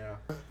funeral, yeah.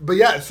 But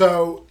yeah,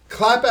 so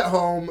clap at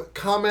home,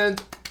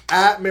 comment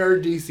at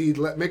Mary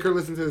DC, make her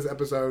listen to this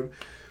episode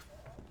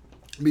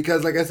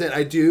because, like I said,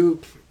 I do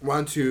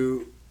want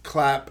to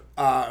clap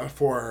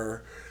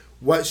for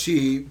what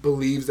she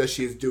believes that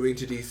she is doing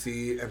to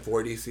DC and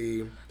for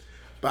DC.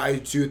 But I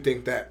do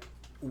think that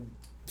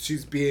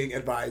she's being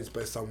advised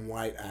by some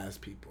white-ass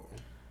people.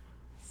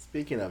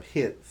 Speaking of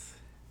hits,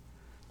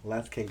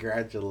 let's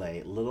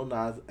congratulate Lil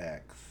Nas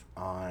X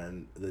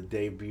on the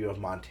debut of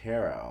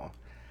Montero,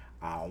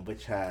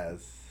 which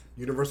has...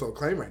 universal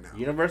acclaim right now.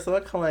 Universal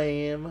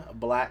acclaim,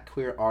 black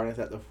queer artist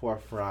at the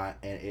forefront,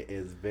 and it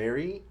is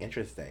very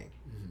interesting.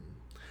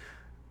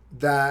 Mm-hmm.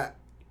 That...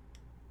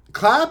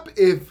 Clap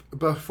if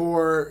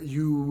before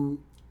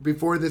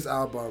this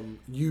album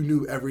you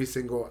knew every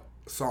single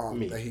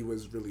song that he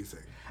was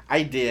releasing.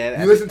 I did.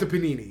 You listened to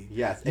Panini.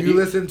 Yes. You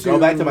listened to. Go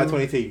back to my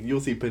 2018.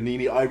 You'll see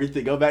Panini.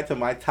 Everything. Go back to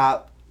my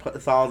top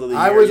songs of the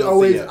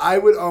year. I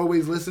would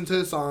always listen to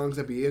his songs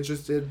and be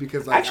interested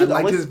because I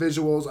liked his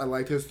visuals. I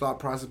liked his thought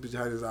process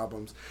behind his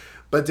albums.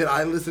 But did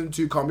I listen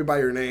to Call Me by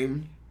Your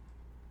Name?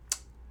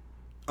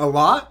 A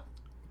lot.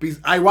 Because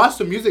I watched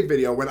the music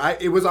video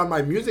it was on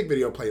my music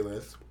video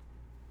playlist.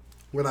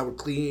 When I would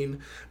clean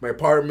my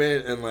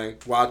apartment and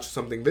like watch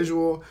something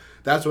visual,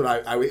 that's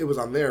what it was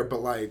on there.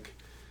 But like,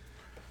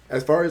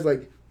 as far as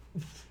like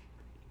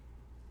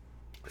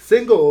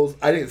singles,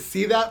 I didn't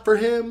see that for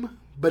him.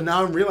 But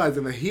now I'm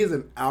realizing that he is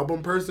an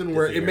album person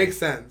where it makes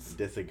sense.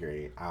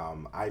 Disagree.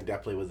 I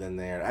definitely was in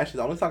there. Actually,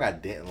 the only song I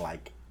didn't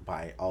like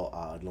by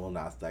Lil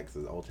Nas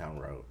X's Old Town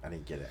Road. I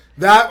didn't get it.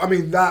 That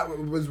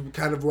was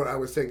kind of what I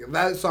was saying.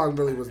 That song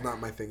really was not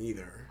my thing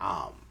either.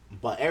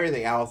 But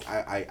everything else,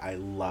 I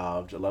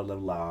loved.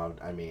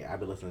 I mean, I've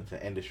been listening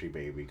to Industry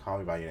Baby, Call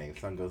Me By Your Name,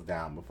 Sun Goes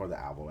Down before the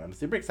album. I'm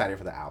super excited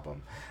for the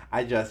album.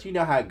 You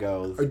know how it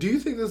goes. Or do you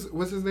think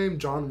what's his name?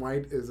 John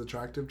White is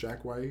attractive?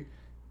 Jack White?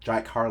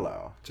 Jack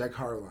Harlow. Jack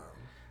Harlow.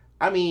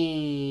 I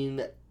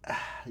mean,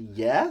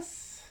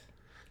 yes.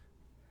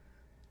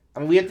 I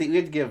mean, we have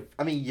to give.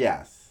 I mean,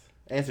 yes.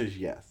 The answer is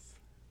yes.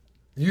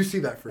 You see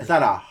that for It's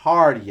not a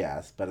hard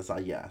yes, but it's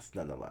a yes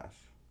nonetheless.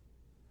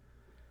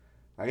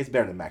 I guess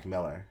better than Mac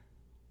Miller.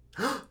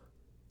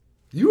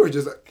 You were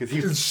just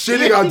he's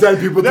shitting on dead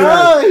people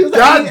today.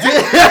 God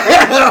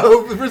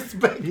damn!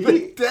 Respect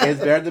the dead. It's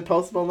better than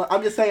Post Malone.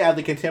 I'm just saying, as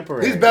a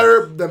contemporary. He's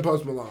better than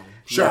Post Malone.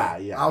 Sure.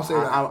 Yeah. I'll say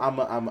that.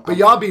 But I'm,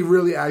 y'all be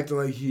really acting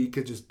like he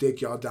could just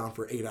dick y'all down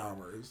for 8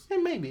 hours. Yeah,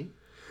 maybe.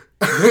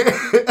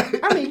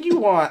 I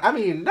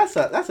mean, that's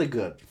a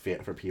good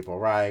fit for people,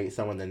 right?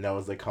 Someone that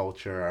knows the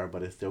culture,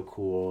 but it's still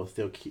cool,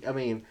 still cute. I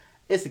mean,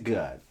 it's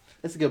good.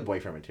 It's a good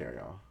boyfriend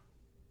material.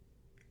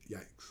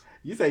 Yikes.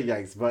 You say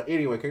yikes, but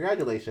anyway,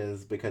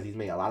 congratulations, because he's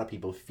made a lot of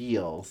people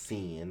feel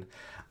seen.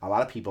 A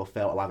lot of people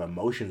felt a lot of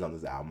emotions on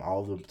this album.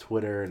 All the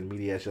Twitter and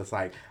media is just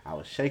like, I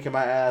was shaking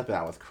my ass, but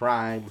I was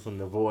crying from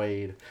the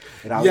void.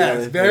 And I was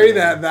yes, very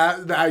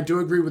that I do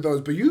agree with those.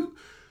 But you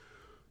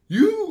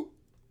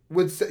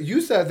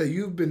said that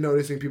you've been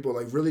noticing people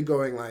like really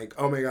going like,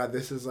 oh my god,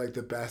 this is like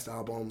the best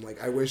album.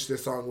 Like I wish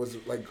this song was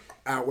like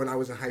out when I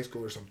was in high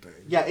school or something.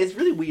 Yeah, it's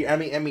really weird. I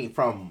mean,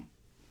 from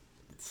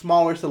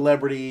smaller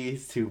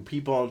celebrities to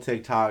people on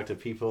TikTok to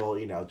people,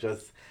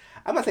 just,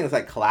 I'm not saying it's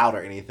like clout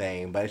or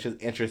anything, but it's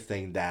just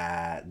interesting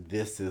that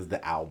this is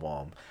the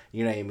album.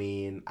 You know what I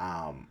mean?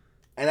 And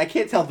I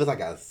can't tell if it's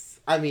like I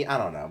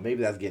don't know.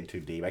 Maybe that's getting too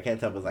deep. I can't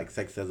tell if it's like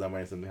sexism or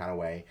in some kind of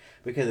way.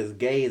 Because as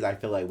gays, I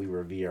feel like we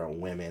revere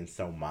women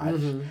so much.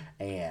 Mm-hmm.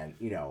 And,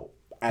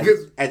 at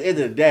the end of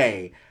the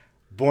day,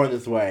 Born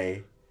This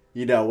Way,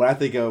 when I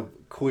think of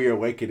queer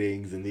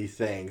awakenings and these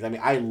things, I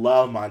mean, I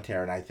love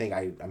Montero, and I think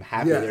I'm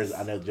happy there's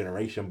another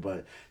generation,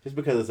 but just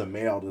because it's a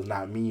male does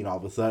not mean all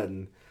of a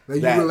sudden that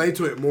you relate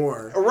to it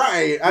more.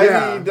 Right.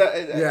 I mean,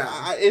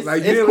 it's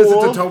like, you didn't cool.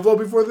 listen to Toflo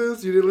before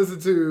this? You didn't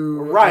listen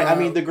to... Right. I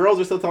mean, the girls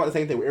are still talking about the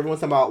same thing. Everyone's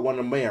talking about One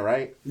of Man,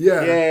 right?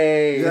 Yeah.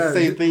 Yay. Yeah. It's the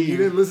same thing. You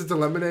didn't listen to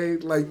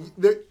Lemonade? Like,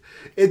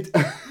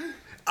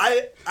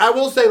 I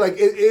will say, like,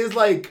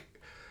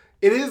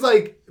 it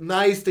is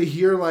nice to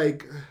hear,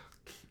 like,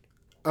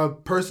 a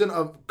person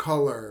of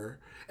color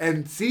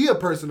and see a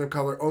person of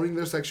color owning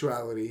their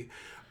sexuality,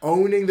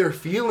 owning their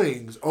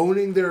feelings,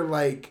 owning their,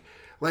 like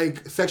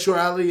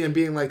sexuality and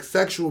being like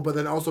sexual, but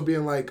then also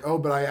being like, oh,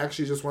 but I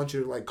actually just want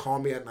you to like call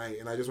me at night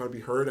and I just want to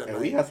be heard at night.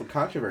 We had some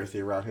controversy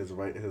around his You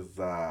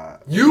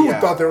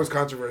thought there was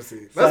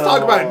controversy. Let's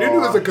talk about it.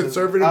 Nunu is a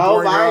conservative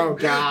boring girl.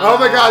 God. Oh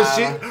my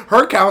god,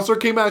 her counselor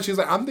came out and she was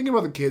like, I'm thinking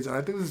about the kids and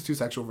I think this is too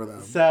sexual for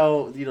them.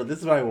 So, this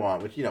is what I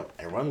want, which,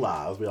 everyone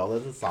loves. We all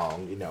love the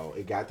song.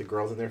 It got the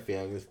girls in their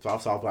feelings.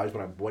 Soft, but I just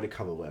want a boy to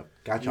cover with.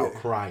 Got y'all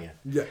crying.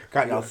 Yeah.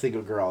 Got y'all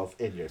single girls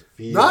in your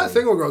feelings. Not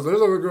single girls.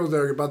 There's other girls that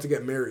are about to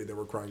get married that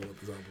were crying about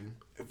this album.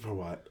 For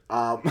what?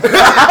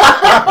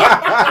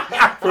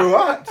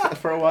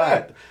 For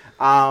what?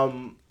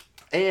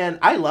 And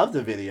I love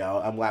the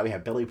video. I'm glad we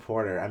have Billy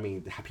Porter. I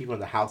mean, people in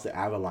the House at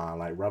Avalon,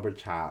 like Rubber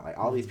Child, like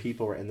all these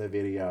people were in the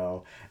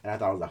video, and I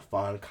thought it was a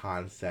fun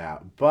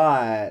concept.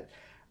 But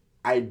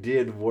I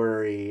did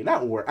worry.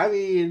 I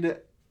mean,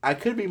 I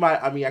can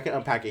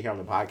unpack it here on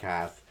the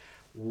podcast.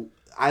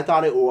 I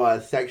thought it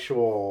was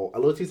sexual, a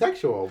little too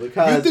sexual,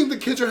 because... You think the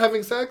kids are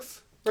having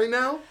sex right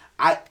now?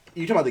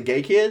 You talking about the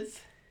gay kids?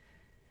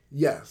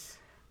 Yes.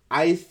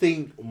 I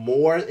think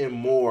more and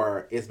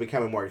more it's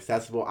becoming more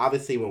accessible.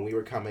 Obviously, when we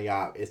were coming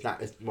up, it's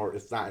not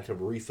until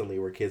recently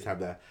where kids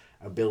have the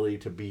ability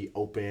to be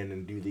open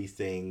and do these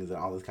things and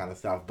all this kind of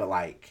stuff. But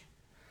like,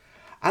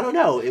 I don't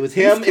know. It was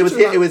him. It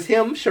was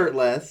him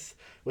shirtless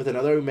with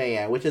another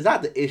man, which is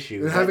not the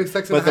issue. And having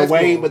sex in high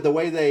school. But the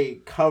way they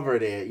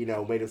covered it,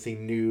 made him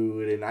seem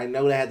nude, and I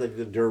know they had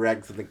the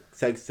direct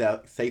safe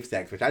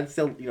sex, which I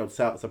still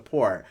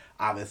support,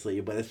 obviously.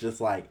 But it's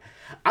just like,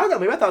 I don't know.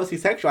 Maybe I thought it was too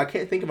sexual. I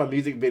can't think of a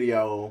music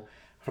video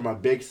from a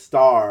big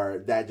star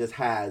that just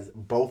has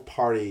both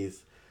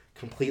parties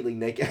completely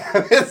naked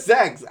having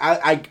sex.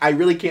 I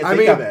really can't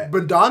think of it.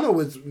 Madonna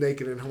was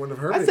naked in one of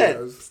her videos. I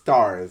said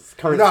stars.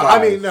 Current no, stars.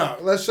 I mean, no.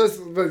 Let's just...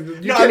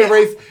 You can't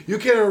erase...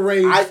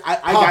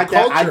 I got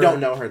that. I don't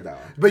know her, though.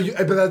 But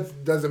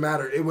that doesn't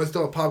matter. It was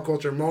still a pop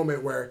culture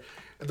moment where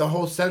the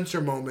whole censor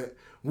moment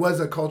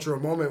was a cultural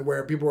moment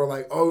where people were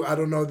like, oh, I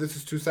don't know, this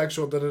is too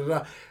sexual,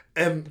 da-da-da-da.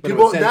 And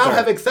people now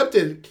have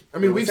accepted... I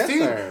mean, we've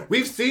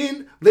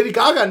seen Lady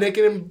Gaga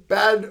naked in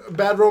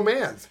Bad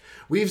Romance.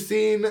 We've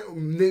seen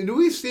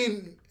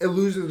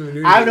illusions of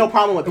nudity. I have no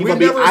problem with people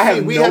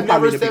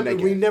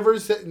We've never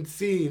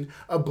seen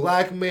a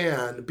black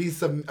man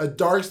a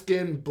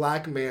dark-skinned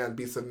black man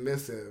be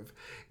submissive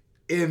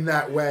in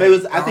that way.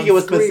 But I think it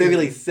was screen.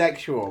 specifically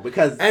sexual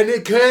because, and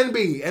it can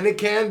be,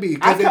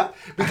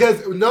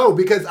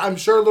 because I'm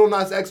sure Lil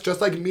Nas X,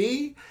 just like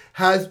me,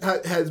 has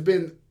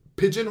been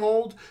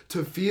pigeonholed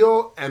to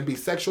feel and be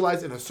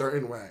sexualized in a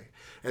certain way.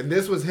 And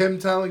this was him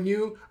telling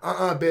you,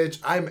 bitch,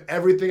 I'm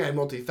everything. I'm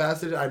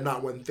multifaceted. I'm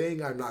not one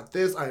thing. I'm not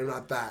this. I'm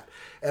not that.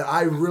 And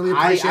I really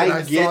appreciate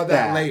I saw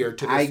that layer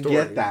to this story.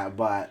 I get that,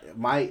 but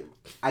I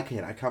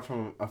come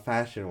from a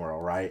fashion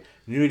world, right?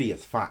 Nudity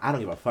is fine. I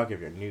don't give a fuck if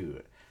you're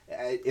nude.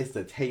 It's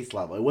the taste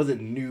level. It wasn't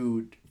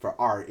nude for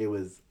art. It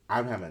was,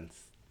 I'm having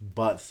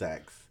butt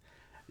sex.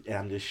 And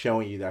I'm just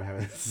showing you that I'm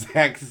having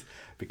sex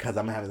because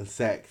I'm having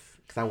sex.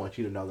 Because I want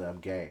you to know that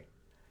I'm gay.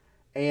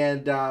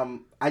 And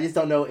I just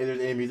don't know if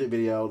there's any music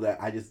video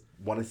that I just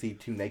want to see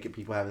two naked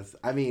people having.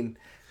 I mean,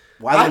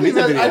 why the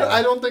music video?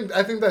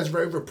 I think that's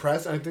very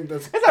repressed. I think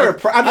that's. It's not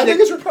repressed. I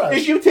think it's repressed.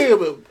 It's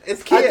YouTube.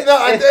 It's kids.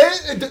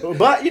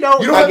 But you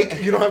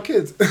don't have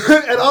kids.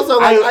 And also,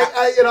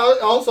 I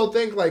also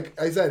think, like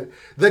I said,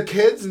 the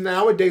kids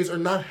nowadays are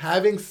not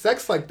having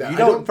sex like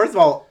that. First of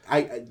all,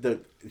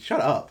 shut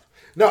up.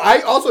 No,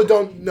 I also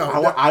don't know.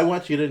 I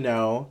want you to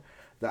know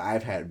that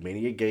I've had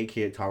many a gay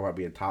kid talk about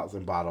being tops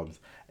and bottoms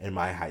in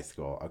my high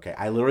school. Okay,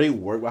 I literally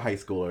work with high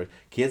schoolers.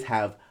 Kids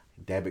have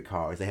debit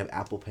cards. They have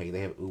Apple Pay.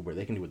 They have Uber.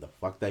 They can do what the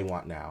fuck they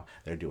want now.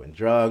 They're doing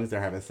drugs. They're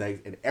having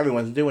sex, and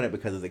everyone's doing it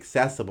because it's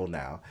accessible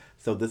now.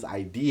 So this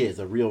idea is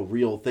a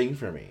real thing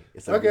for me.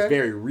 It's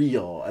very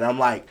real, and I'm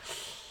like,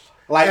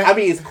 I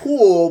mean, it's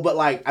cool, but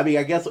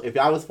I guess if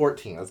I was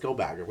 14, let's go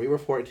back. If we were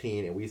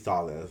 14 and we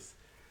saw this,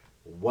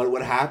 what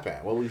would happen?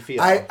 What would we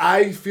feel?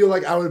 I feel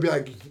like I would be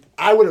like,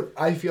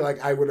 I feel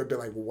like I would have been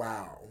like,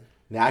 wow.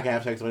 Now I can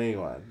have sex with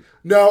anyone.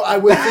 No, I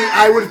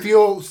would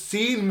feel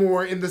seen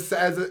more in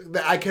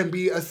that I can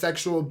be a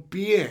sexual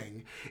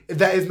being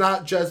that is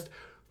not just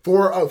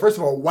for first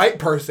of all, a white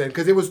person,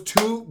 because it was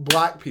two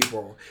black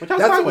people.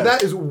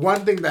 That is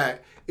one thing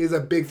that is a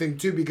big thing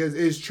too, because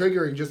it is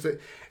triggering.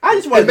 I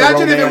just wanted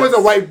imagine if it was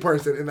a white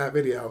person in that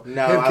video.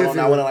 No, I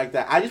wouldn't like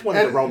that. I just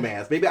wanted the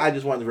romance. Maybe I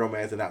just wanted the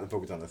romance and not to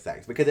focus on the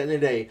sex. Because at the end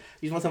of the day,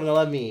 you just want someone to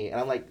love me, and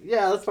I'm like,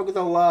 yeah, let's focus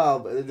on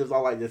love. And it was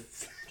all like this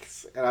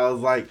sex, and I was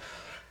like.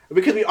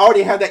 Because we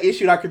already have that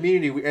issue in our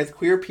community. As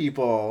queer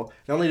people,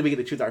 not only do we get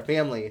to choose our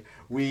family,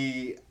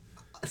 we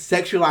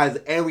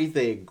sexualize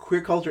everything.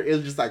 Queer culture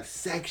is just like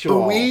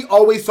sexual. But we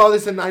always saw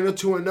this in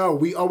 90210.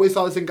 We always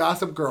saw this in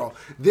Gossip Girl.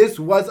 This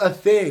was a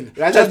thing.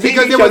 That's just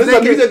because it was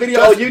a music video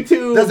on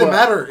YouTube. Doesn't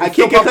matter. I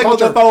can't get on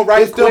the phone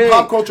right. It's still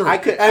pop culture.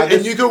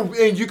 And you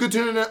could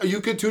tune in. You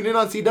could tune in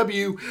on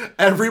CW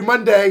every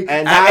Monday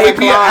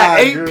at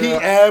 8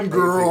 p.m.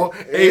 girl.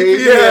 8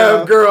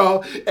 p.m.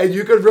 girl. And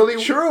you could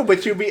really true,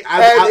 but you be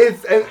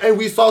and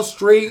we saw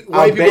straight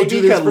white people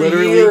do this for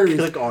years.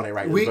 Click on it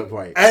right.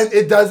 And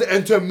it does.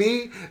 And to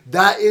me,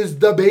 that is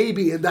the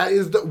baby, and that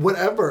is the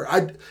whatever.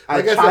 A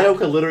child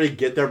could literally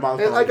get their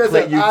mom's phone, like I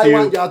said, YouTube, I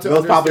want y'all to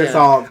most popular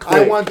song.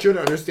 Click. I want you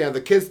to understand.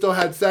 The kids still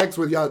had sex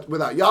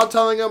without y'all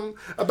telling them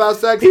about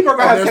sex. People are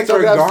gonna have sex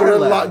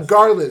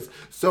regardless.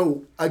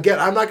 So again,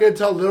 I'm not gonna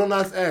tell Lil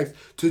Nas X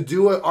to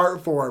do an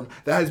art form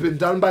that has been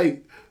done by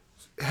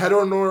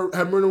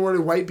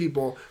heteronormative white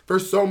people for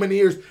so many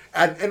years.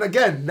 And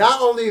again,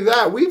 not only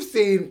that, we've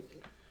seen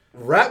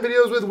rap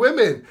videos with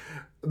women.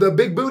 The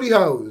big booty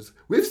hoes.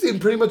 We've seen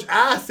pretty much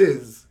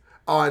asses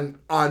on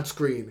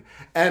screen.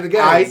 And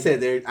again, I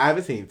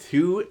haven't seen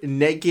two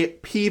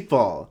naked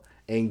people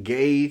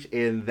engage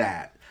in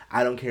that.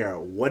 I don't care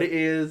what it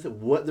is,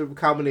 what the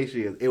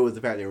combination is. It was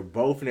the fact they were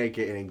both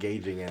naked and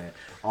engaging in it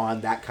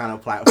on that kind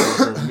of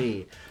platform for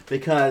me.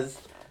 Because,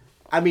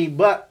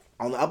 but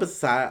on the opposite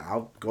side,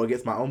 I'll go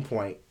against my own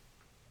point.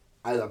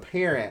 As a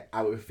parent,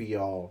 I would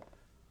feel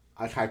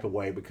a type of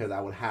way because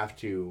I would have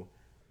to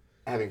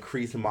have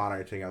increased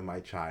monitoring of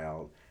my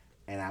child,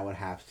 and I would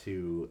have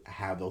to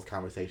have those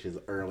conversations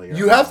earlier.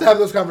 You have to have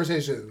those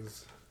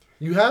conversations.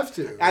 You have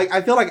to. I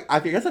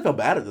guess I feel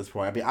bad at this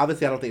point.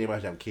 Obviously, I don't think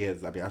anybody should have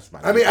kids. That's my.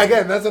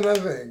 Again, that's another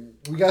thing.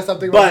 We got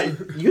something. But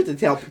you have to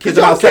tell kids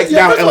about sex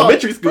now in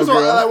elementary school. First of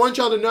all, I want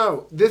y'all to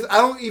know this. I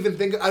don't even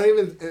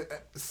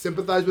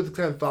sympathize with the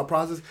kind of thought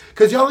process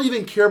because y'all don't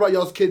even care about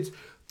y'all's kids'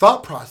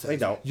 thought process. They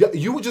don't.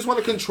 You just want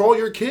to control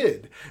your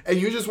kid,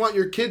 and you just want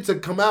your kid to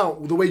come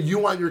out the way you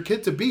want your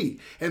kid to be,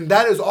 and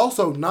that is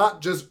also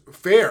not just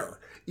fair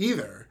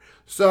either.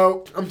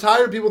 So I'm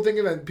tired of people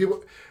thinking that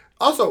people.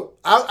 Also,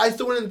 I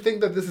still wouldn't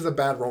think that this is a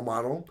bad role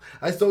model.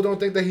 I still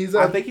don't think that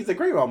I think he's a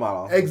great role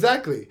model.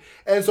 Exactly,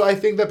 and so I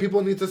think that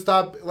people need to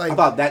stop. I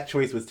thought that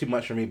choice was too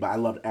much for me, but I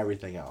loved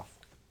everything else.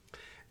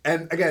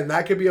 And again,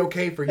 that could be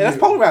okay for you. And that's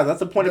polarized.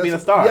 That's the point of being a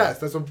star. Yes,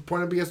 that's the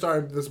point of being a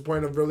star. That's the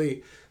point of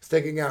really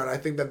sticking out. I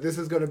think that this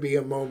is going to be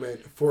a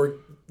moment for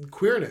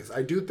queerness.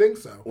 I do think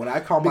so. When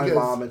I called my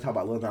mom and talked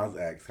about Lil Nas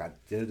X, I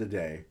did it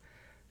today.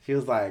 She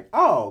was like,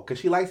 "Oh," because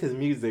she likes his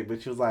music,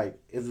 but she was like,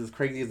 "Is this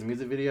crazy as a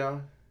music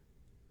video?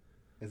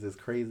 Is this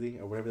crazy?"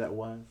 Or whatever that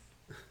was.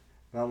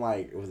 And I'm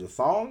like, "It was a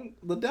song,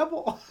 The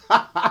Devil?"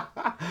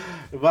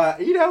 But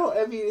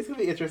it's gonna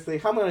be interesting.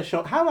 How am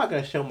I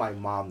gonna show my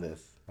mom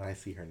this? when I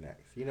see her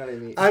next. You know what I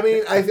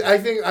mean? I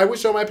think I would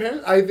show my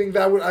parents. I think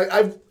that would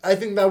I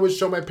think that would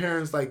show my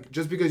parents, like,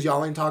 just because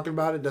y'all ain't talking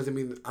about it doesn't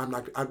mean I'm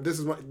not. This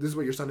is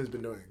what your son has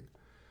been doing.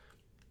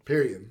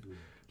 Period.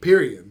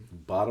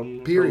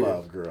 Bottom Period. for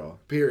love, girl.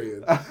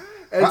 Period.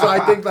 And so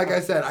I think, like I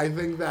said, I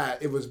think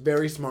that it was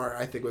very smart.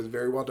 I think it was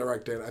very well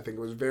directed. I think it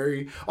was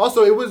very...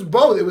 Also, it was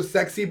both. It was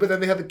sexy, but then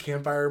they had the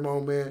campfire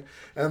moment.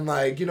 And,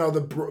 like, you know,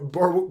 the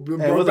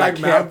it was a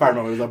campfire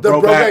moment. It was a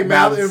Brokeback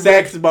Mountain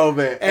sex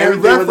moment.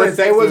 And reference.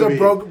 It was a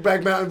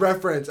Brokeback Mountain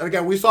reference. And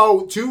again, we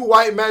saw 2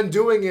 white men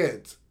doing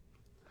it.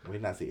 We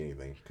did not see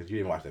anything, because you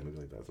didn't watch that movie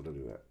like that, so don't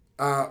do that.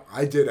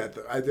 I did.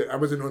 I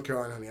was in North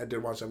Carolina, honey. I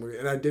did watch that movie.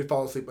 And I did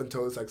fall asleep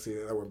until the sex scene,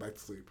 and I went back to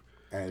sleep.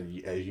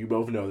 And as you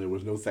both know, there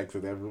was no sex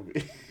in that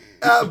movie.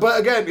 But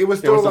again, it was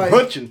still there was like...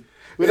 punching.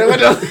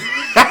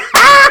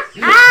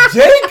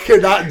 Jake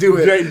could not do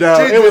it. Jake, no,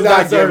 it was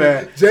not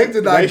given. Jake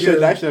did not give it.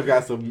 They should have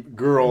got some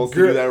girls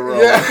to do that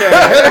role. Yeah.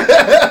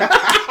 Okay.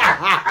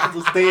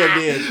 So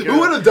stand in. Who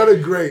would have done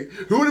it great?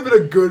 Who would have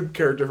been a good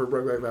character for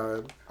Brokeback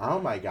Mountain?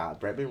 Oh my God,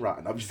 Brett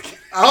Rotten. I'm just kidding.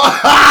 Since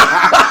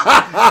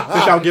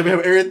y'all giving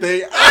him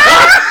everything.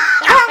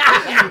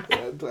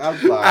 I'm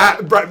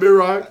sorry. Brett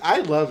Rock.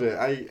 I love it.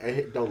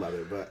 I don't love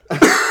it, but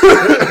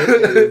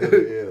it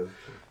is.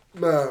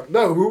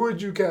 No. Who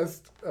would you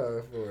cast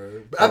for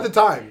at the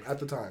time?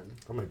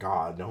 Oh my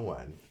God, no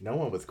one. No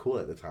one was cool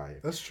at the time.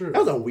 That's true. That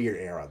was a weird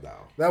era,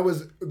 though.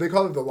 They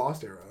call it the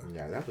Lost Era.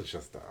 Yeah, that was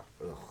just ugh.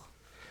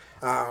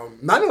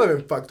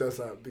 9/11 fucked us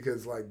up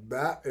because, like,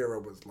 that era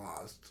was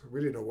lost. We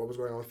didn't know what was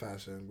going on with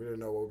fashion. We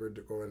didn't know what was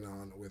going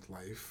on with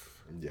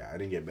life. Yeah, I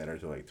didn't get better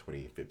until like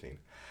 2015.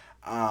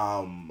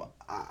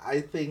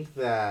 I think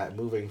that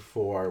moving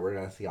forward, we're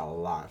going to see a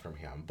lot from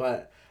him.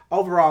 But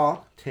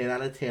overall, 10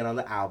 out of 10 on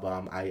the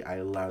album. I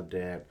loved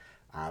it.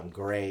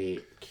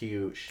 Great,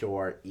 cute,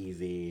 short,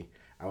 easy.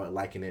 I would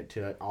liken it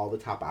to all the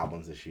top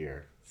albums this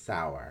year.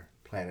 Sour,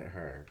 Planet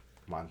Her,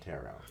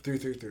 Montero.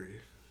 333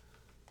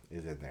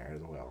 is in there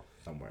as well,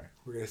 somewhere.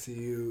 We're going to see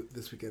you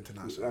this weekend,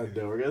 Tinashe. I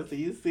know, we're going to see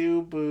you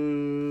soon,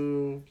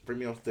 boo. Bring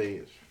me on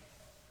stage.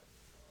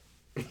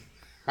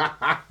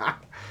 I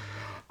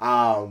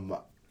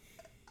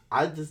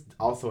just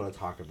also want to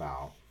talk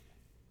about...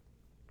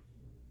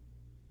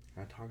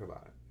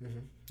 Mm-hmm.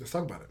 Let's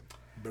talk about it.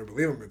 You better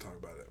believe I'm going to talk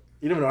about it.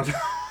 You don't know what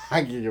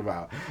I'm talking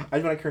about. I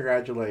just want to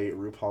congratulate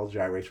RuPaul's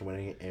Drag Race for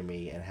winning an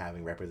Emmy and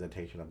having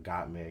representation of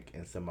Gottmik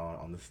and Simone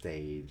on the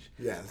stage.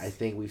 Yes. I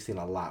think we've seen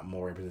a lot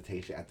more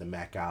representation at the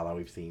Met Gala.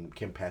 We've seen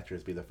Kim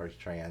Petras be the first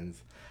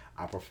trans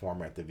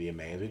performer at the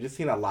VMAs. We've just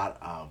seen a lot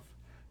of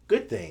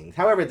good things.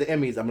 However, at the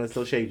Emmys, I'm going to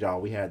still shade y'all.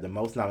 We had the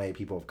most nominated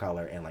people of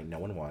color and, like, no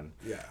one won.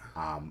 Yeah.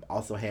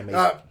 Also,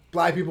 Handmaid's...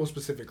 Black people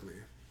specifically.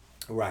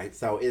 Right.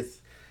 So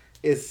it's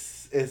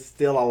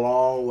still a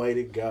long way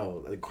to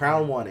go. The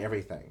Crown won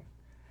everything.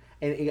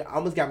 And it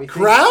almost got me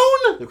thinking.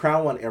 Crown? The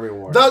Crown won every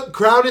award. The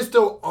Crown is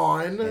still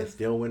on? And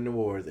still winning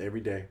awards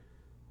every day.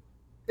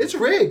 It's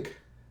rigged.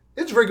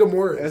 It's rigor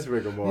It's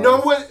rigor mortis.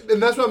 No one...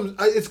 And that's what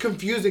it's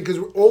confusing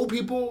because old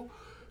people...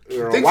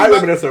 White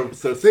women are so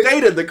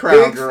stated the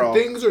Crown, girl.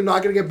 Things are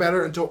not going to get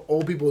better until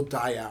old people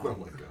die out. Oh,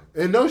 my God.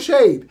 And no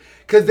shade.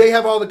 Because they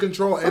have all the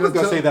control. I was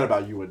going to say that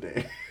about you one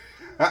day.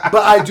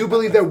 But I do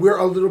believe that we're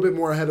a little bit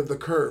more ahead of the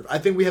curve. I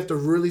think we have to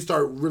really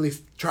start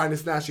trying to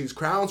snatch these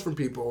crowns from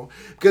people.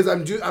 Because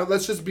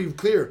let's just be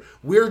clear.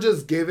 We're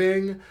just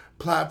giving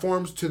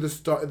platforms to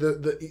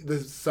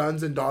the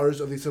sons and daughters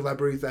of these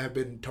celebrities that have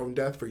been tone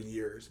deaf for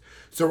years.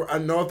 So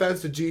no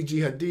offense to Gigi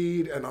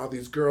Hadid and all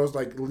these girls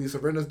like Lisa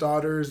Rinna's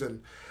daughters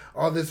and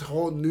all this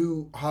whole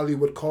new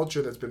Hollywood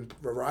culture that's been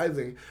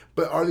rising.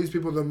 But are these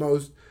people the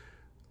most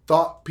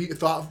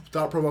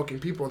thought-provoking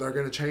people that are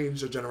going to change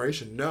the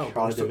generation? No.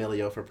 Charli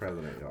D'Amelio for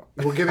president, y'all.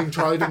 We're giving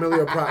Charli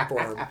D'Amelio a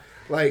platform.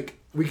 Like,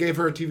 we gave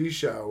her a TV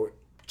show.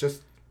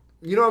 Just,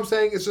 you know what I'm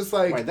saying? It's just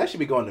like... Right, that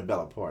should be going to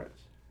Bella Poarch.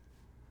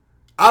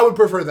 I would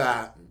prefer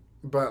that.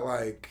 But,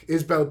 like,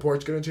 is Bella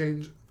Poarch going to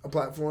change a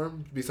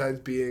platform besides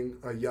being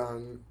a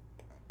young,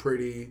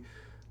 pretty...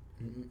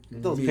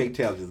 Those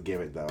pigtails just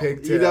give it, though.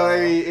 Pigtail. You know what I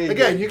mean?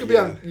 Again, you could be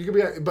on...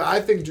 But I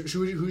think...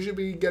 Who should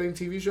be getting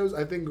TV shows?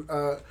 I think...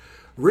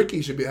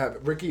 Ricky should be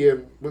having Ricky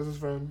and what's his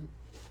friend?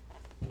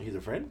 He's a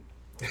friend.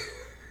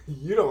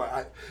 You don't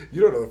know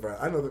the friend.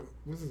 I know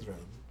what's his friend.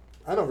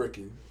 I know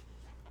Ricky,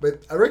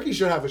 but Ricky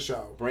should have a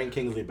show. Bring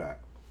Kingsley back.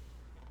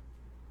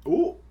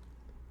 Ooh.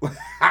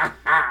 Yeah,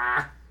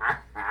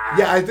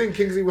 I think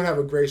Kingsley would have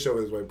a great show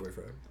with his white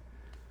boyfriend.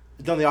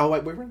 Don't they all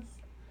white boyfriends?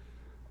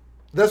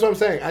 That's what I'm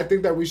saying. I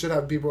think that we should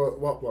have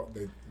people.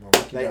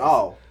 They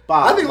all.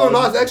 Bob, I think Lil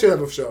Nas X should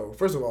have a show.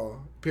 First of all,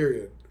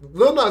 period.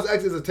 Lil Nas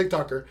X is a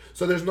TikToker,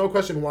 so there's no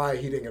question why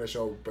he didn't get a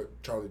show,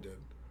 but Charli did.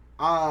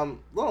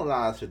 Lil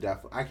Nas should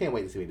definitely... I can't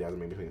wait to see what he does. I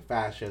mean, between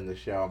fashion, the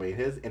show. I mean,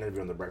 his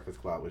interview on The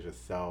Breakfast Club was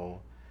just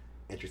so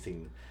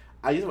interesting.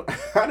 I don't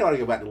want to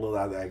go back to Lil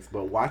Nas X,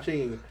 but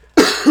watching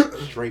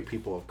straight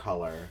people of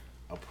color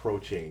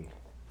approaching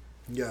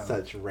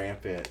such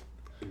rampant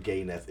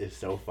gayness is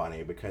so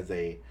funny because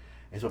they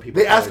It's what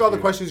people They ask all the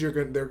do. questions they're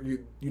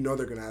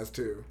gonna ask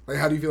too. Like,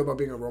 how do you feel about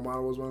being a role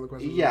model? Was one of the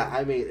questions. Yeah,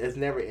 I mean, it's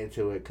never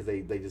into it because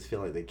they just feel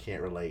like they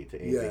can't relate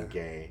to anything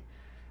gay.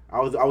 I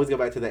always go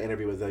back to that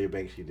interview with Zelia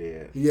Banks she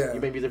did. Yeah. You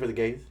make music for the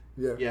gays?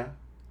 Yeah. Yeah.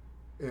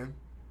 Yeah.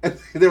 And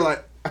they're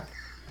like,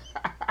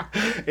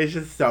 it's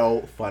just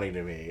so funny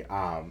to me.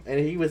 And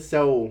he was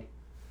so,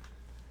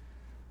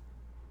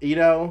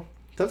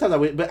 sometimes I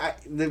would,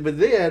 but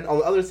then on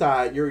the other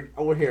side, you're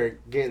over here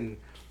getting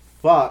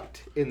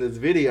fucked in this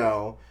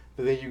video,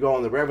 but then you go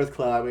on the Breakfast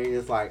Club and you're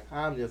just like,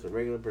 I'm just a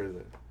regular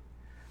person.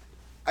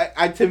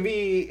 To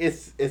me,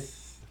 it's.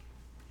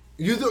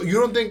 You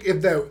don't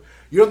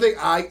think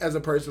I, as a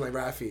person like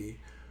Rafi,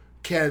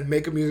 can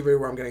make a music video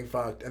where I'm getting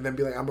fucked and then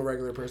be like, I'm a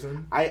regular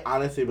person? I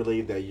honestly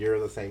believe that you're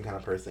the same kind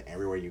of person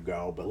everywhere you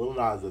go, but Lil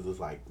Nas does this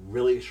like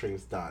really extreme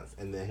stunts,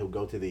 and then he'll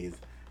go to these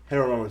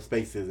heteronormative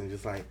spaces and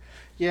just like,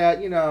 yeah,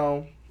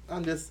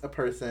 I'm just a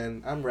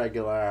person, I'm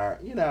regular,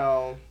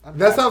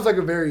 That sounds like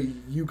a very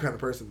you kind of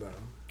person, though.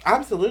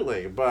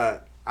 Absolutely,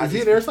 but is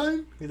he an air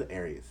sign? He's an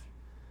Aries.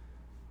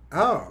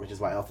 Oh, Which is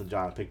why Elton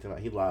John picked him up.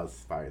 He loves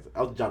fire.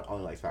 Elton John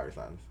only likes fire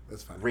signs.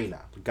 that's fine. Rena,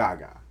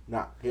 Gaga.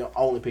 Nah, he'll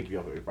only pick you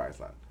up with your fire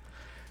sign.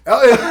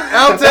 Elton.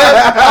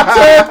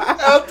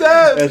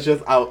 It's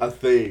just a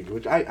thing,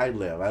 which I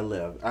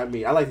live. I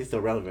mean, I like he's still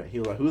relevant. He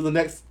was like, who's the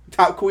next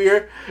top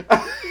queer?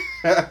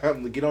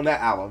 Get on that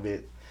album,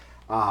 bitch.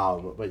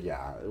 But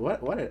yeah,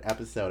 what an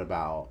episode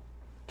about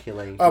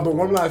killing. But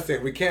one last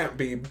thing, we can't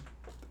be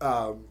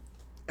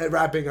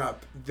wrapping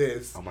up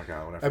this Oh my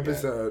god, what I forget.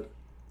 episode.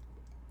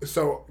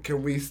 So,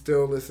 can we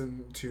still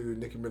listen to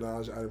Nicki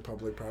Minaj out in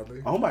public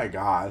proudly? Oh my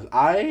gosh,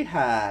 I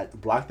had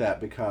blocked that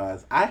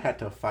because I had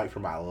to fight for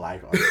my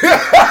life. On I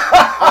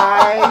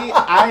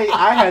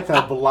had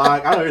to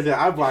block. I don't understand.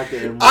 I blocked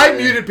it. I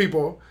muted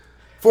people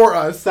for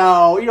us.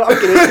 So I'm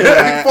getting into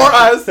that For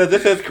us. So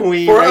this is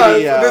Queen For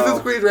Radio. us, this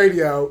is Queen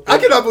Radio. I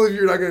cannot believe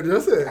you're not going to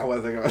address it. I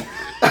wasn't going.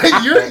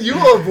 You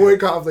will avoid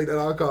conflict at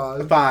all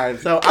costs. Fine.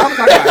 So I'm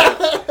talking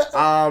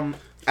about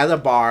as a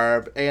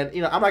barb, and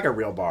I'm like a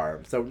real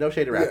barb, so no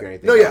shade of rap or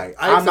anything. No, yeah, like,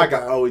 I I'm like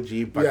accept an that.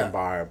 OG fucking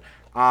barb.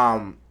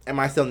 Am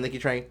I still Nicki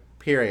Train?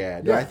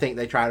 Period. Do I Yeah. think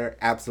they tried her?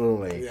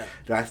 Absolutely. Yeah.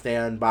 Do I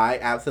stand by?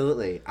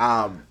 Absolutely.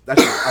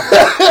 That's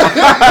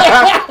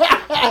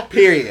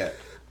period.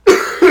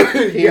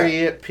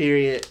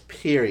 Period.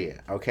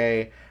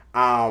 Okay.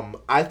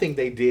 I think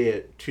they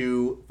did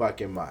too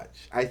fucking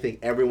much. I think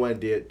everyone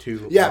did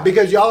too Yeah, much.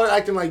 because y'all are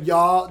acting like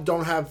y'all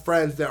don't have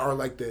friends that are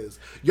like this.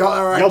 Y'all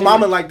are acting Your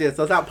mama like this,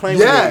 so stop playing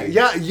with me.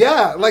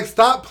 Yeah. Like,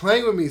 stop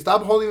playing with me.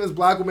 Stop holding this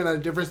black woman at a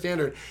different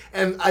standard.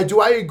 And I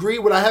agree.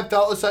 Would I have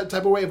felt a certain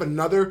type of way if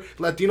another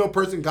Latino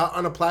person got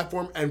on a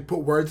platform and put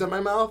words in my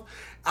mouth?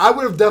 I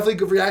would have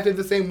definitely reacted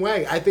the same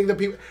way. I think that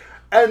people...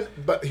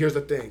 But here's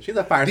the thing. She's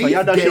a fire, so These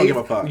y'all know she don't gays- give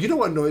a fuck. You know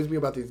what annoys me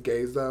about these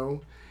gays, though?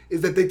 Is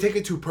that they take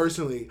it too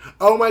personally.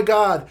 Oh my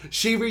God,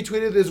 she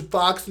retweeted this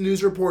Fox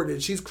News report and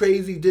she's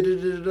crazy.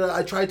 Da-da-da-da-da.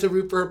 I tried to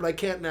root for her, but I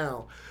can't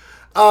now.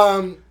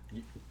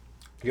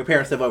 Your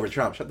parents live over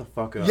Trump. Shut the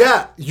fuck up.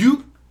 Yeah,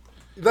 you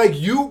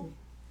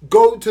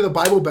go to the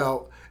Bible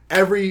Belt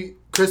every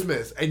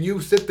Christmas and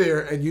you sit there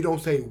and you don't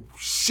say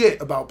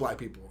shit about black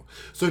people.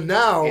 So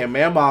now... And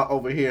Mama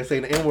over here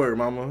saying the N-word,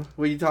 mama.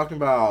 What are you talking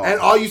about? And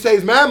all you say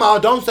is, Mama,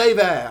 don't say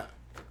that.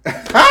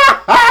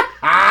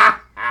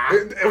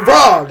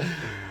 Wrong.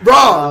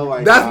 Oh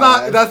my That's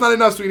God. not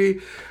enough,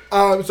 sweetie.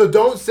 So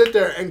don't sit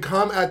there and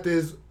come at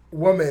this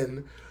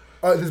woman,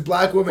 this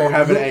black woman, For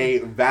having who- a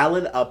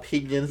valid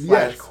opinion /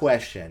 Yes.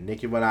 question.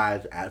 Nicki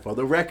Minaj, for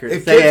the record,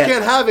 If said... kids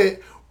can't have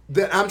it,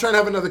 then I'm trying to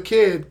have another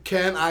kid.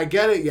 Can I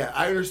get it yet?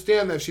 I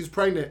understand that she's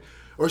pregnant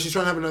or she's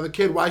trying to have another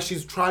kid. Why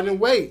she's trying to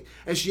wait,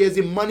 and she has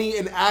the money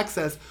and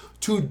access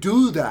to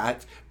do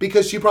that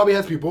because she probably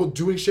has people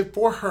doing shit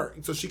for her,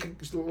 so she can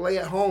lay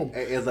at home.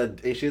 She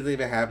doesn't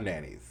even have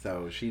nannies,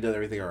 so she does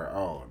everything on her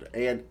own.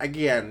 And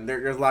again,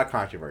 there's a lot of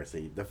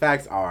controversy. The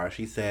facts are,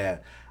 she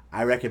said,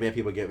 I recommend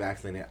people get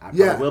vaccinated. I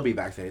probably will be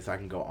vaccinated so I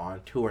can go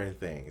on tour and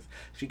things.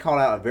 She called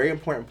out a very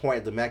important point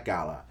at the Met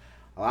Gala.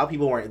 A lot of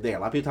people weren't there. A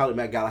lot of people talked at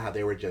the Met Gala how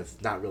they were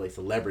just not really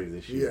celebrities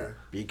this year.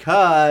 Yeah.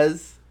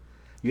 Because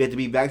you had to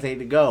be vaccinated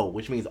to go,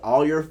 which means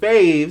all your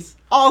faves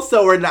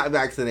also were not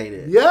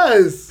vaccinated.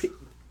 Yes.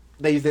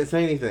 They just didn't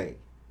say anything.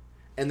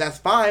 And that's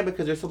fine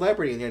because they're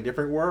celebrity and they're in a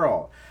different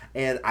world.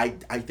 And I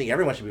think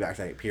everyone should be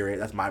vaccinated, period.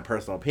 That's my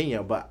personal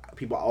opinion. But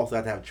people also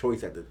have to have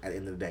choice at the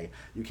end of the day.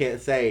 You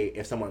can't say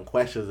if someone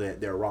questions it,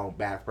 they're a wrong,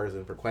 bad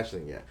person for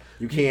questioning it.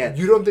 You can't.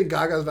 You don't think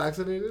Gaga's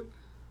vaccinated?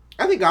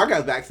 I think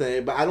Gaga's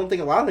vaccinated, but I don't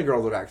think a lot of the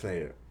girls are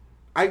vaccinated.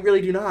 I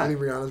really do not. I think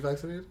Rihanna's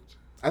vaccinated.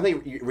 I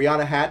think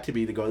Rihanna had to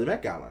be to go to the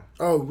Met Gala.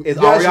 Oh, Is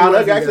yeah, she Ariana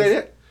was,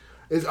 vaccinated?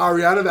 yes. Is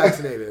Ariana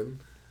vaccinated?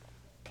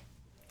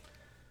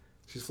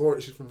 She's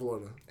from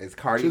Florida. Is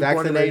Cardi She was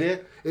born and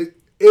vaccinated? raised-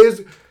 It is.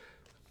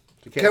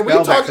 You can't Can we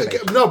spell talk?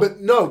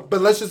 vaccination. No,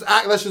 but let's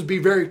just be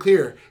very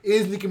clear.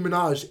 Is Nicki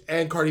Minaj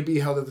and Cardi B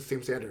held at the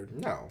same standard?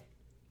 No.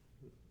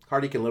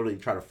 Cardi can literally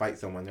try to fight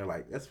someone. They're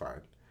like, that's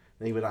fine.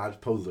 And even I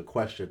poses a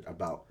question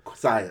about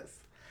science.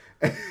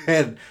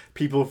 and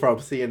people from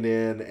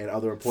CNN and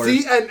other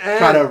reporters CNN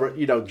try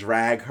to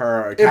drag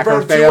her or in attack her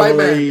front of two white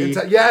family.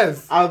 men.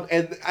 Yes.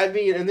 And I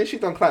mean, and then she's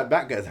gonna clap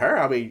back as her.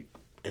 I mean,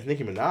 it's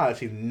Nicki Minaj.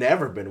 She's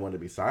never been one to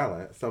be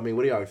silent. So I mean,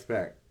 what do y'all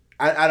expect?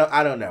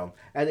 I don't know.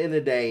 At the end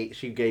of the day,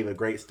 she gave a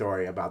great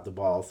story about the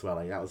balls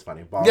swelling. That was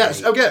funny.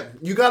 Yes. Okay.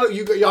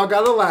 Y'all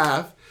gotta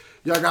laugh.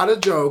 Y'all gotta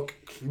joke.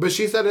 But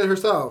she said it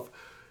herself.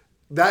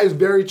 That is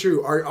very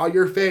true. Are all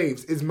your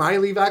faves? Is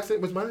Miley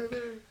vaccinated? Was Miley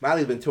there?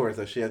 Miley's been touring,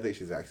 so I think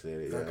she's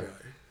vaccinated. Yeah. Okay.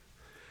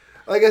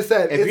 Like I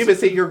said, if you haven't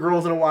seen your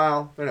girls in a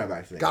while, they're not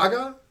vaccinated.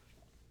 Gaga?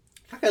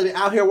 Gaga's been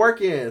out here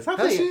working.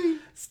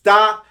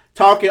 Stop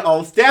talking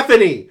on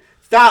Stephanie.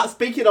 Stop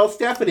speaking on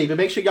Stephanie. But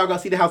make sure y'all go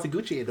see the House of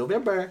Gucci in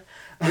November.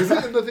 Is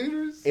it in the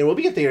theaters? It will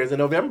be in theaters in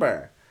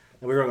November.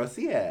 And we're going to go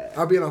see it.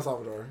 I'll be in El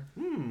Salvador.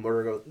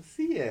 We're going to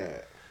see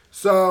it.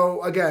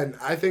 So, again,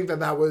 I think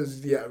that was,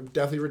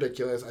 definitely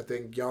ridiculous. I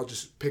think y'all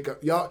just pick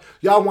up... Y'all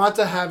want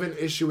to have an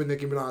issue with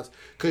Nicki Minaj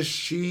because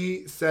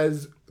she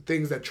says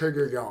things that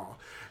trigger y'all.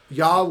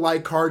 Y'all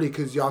like Cardi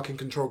because y'all can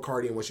control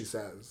Cardi and what she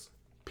says.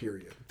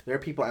 Period. There are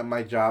people at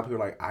my job who are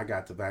like, I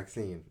got the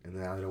vaccine, and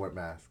then I don't wear a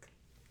mask.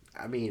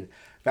 I mean,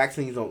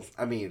 vaccines don't...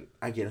 I mean,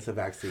 I get it's a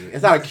vaccine.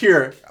 It's not a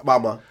cure,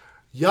 mama.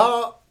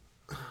 Y'all...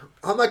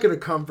 I'm not going to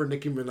come for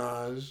Nicki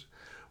Minaj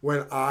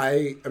when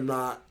I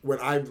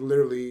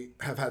literally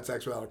have had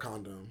sex without a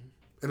condom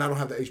and I don't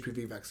have the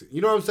HPV vaccine.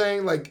 You know what I'm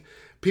saying? Like,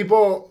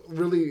 people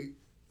really...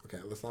 Okay,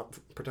 let's not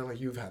pretend like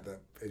you've had the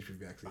HPV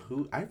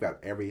vaccine. I've got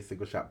every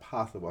single shot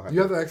possible.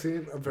 You have the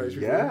vaccine for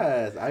HPV?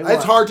 Yes.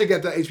 It's hard to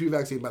get the HPV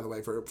vaccine, by the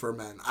way, for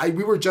men.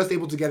 We were just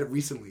able to get it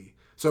recently.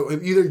 So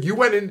either you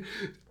went in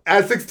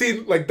at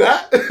 16 like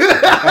that...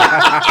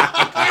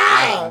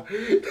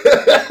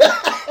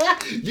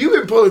 You've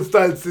been pulling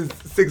stunts since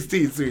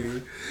 16,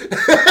 sweetie.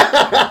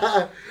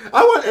 I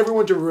want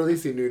everyone to really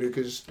see Nunu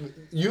because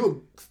you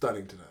look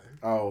stunning today.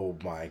 Oh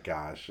my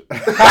gosh.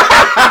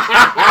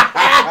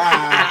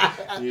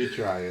 You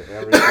try it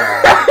every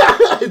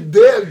time.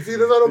 Damn, see,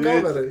 that's why I don't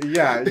comment it.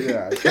 Yeah.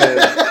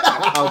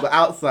 On the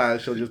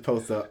outside, she'll just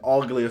post the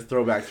ugliest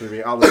throwbacks for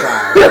me all the time.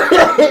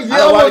 I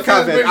don't want to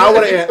comment. I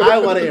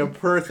want it in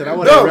person. I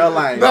want it in real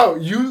life. No,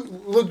 you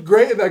look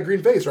great in that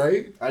green face,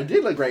 right? I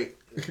did look great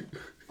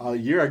a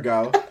year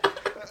ago.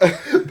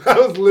 That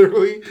was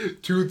literally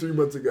 2-3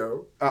 months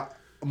ago.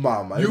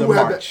 Mama, it was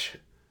March.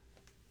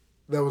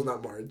 That was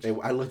not March.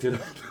 I looked it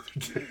up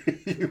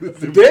the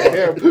other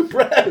day. Damn,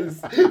 press.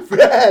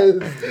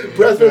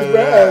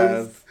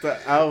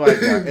 Oh my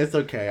god, it's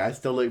okay. I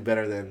still look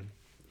better than...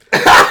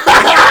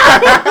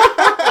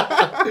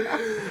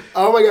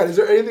 Oh my god, is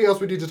there anything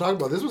else we need to talk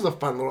about? This was a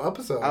fun little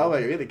episode. Oh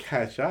my god, we need to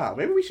catch up.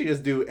 Maybe we should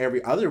just do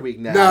every other week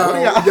now. No,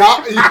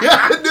 y'all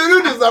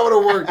Nunu does not want to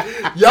work.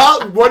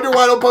 Y'all wonder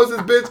why I don't post this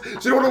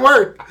bitch. She don't want to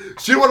work.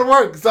 She don't want to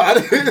work. So I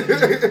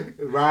didn't.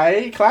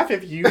 Right? Clap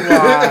if you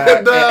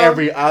want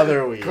every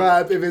other week.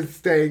 Clap if it's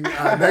staying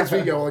next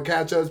week. Y'all will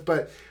catch us.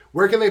 But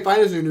where can they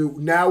find us, Nunu?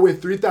 Now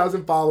with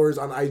 3,000 followers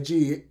on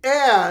IG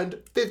and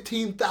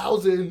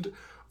 15,000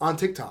 on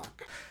TikTok.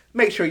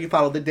 Make sure you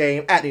follow the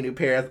Dame at Nunu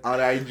Paris on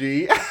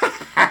IG.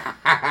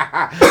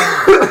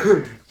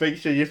 Make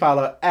sure you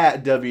follow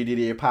at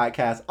WDDA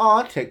Podcast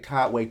on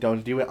TikTok. Wait,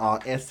 don't do it on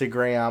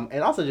Instagram.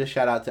 And also just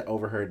shout out to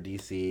Overheard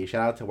DC.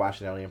 Shout out to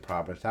Washingtonian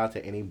Province. Shout out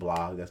to any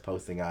blog that's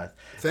posting us.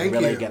 Thank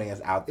really you. Getting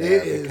us out there.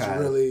 It is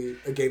really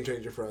a game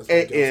changer for us.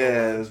 It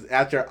is.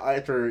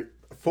 After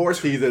 4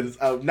 seasons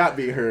of not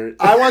being heard.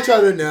 I want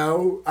y'all to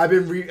know I've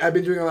been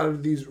doing a lot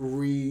of these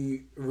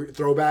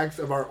throwbacks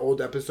of our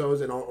old episodes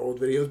and our old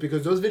videos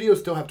because those videos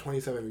still have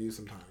 27 views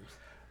sometimes.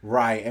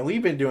 Right, and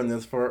we've been doing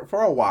this for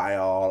a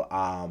while,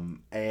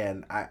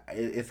 and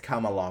it's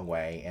come a long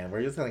way, and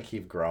we're just gonna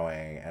keep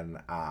growing. And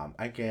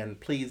again,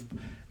 please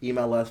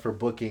email us for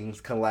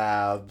bookings,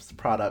 collabs,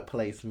 product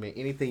placement,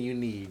 anything you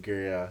need,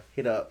 girl.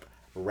 Hit up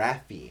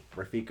Rafika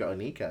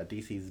Onika,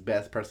 DC's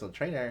best personal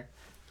trainer,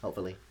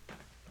 hopefully.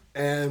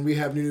 And we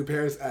have Nunu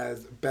Paris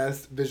as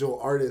best visual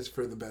artist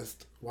for the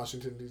best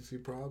Washington, D.C.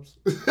 props.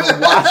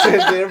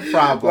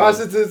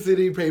 Washington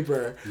City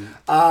paper.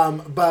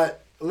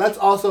 But let's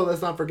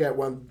not forget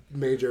one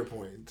major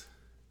point.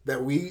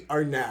 That we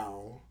are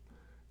now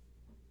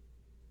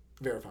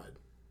verified.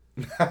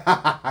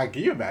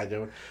 Can you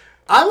imagine?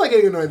 I'm like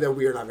getting annoyed that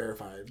we are not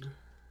verified.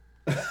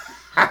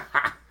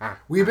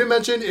 We've been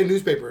mentioned in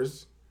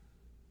newspapers.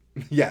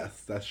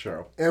 Yes, that's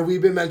true. And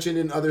we've been mentioned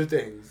in other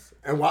things.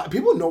 And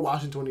people know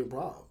Washingtonian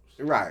Props.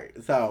 Right.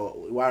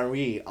 So, why are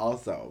we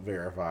also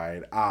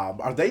verified?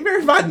 Are they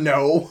verified?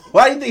 No.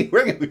 Why do you think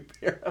we're going to be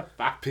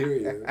verified?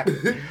 Period.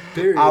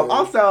 Period.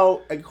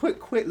 Also, a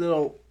quick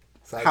little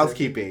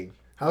housekeeping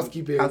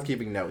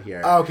note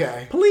here.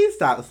 Okay. Please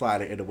stop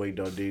sliding in the Wait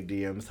Don't Do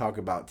DMs, talk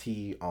about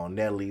tea on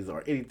Nelly's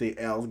or anything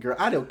else. Girl,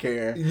 I don't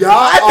care.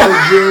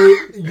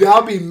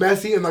 Y'all be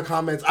messy in the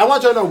comments. I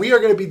want y'all to know we are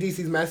going to be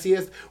DC's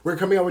messiest. We're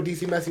coming out with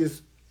DC's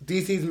messiest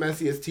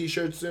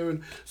t-shirt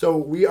soon. So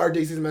we are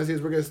DC's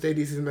messiest. We're going to stay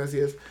DC's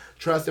messiest.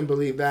 Trust and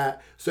believe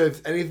that. So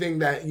if anything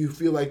that you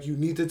feel like you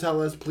need to tell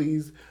us,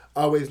 please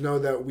always know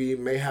that we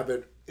may have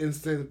it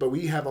instance, but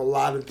we have a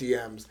lot of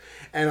DMs.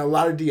 And a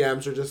lot of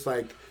DMs are just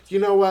like, you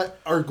know what,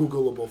 are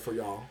Googleable for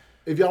y'all.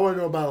 If y'all want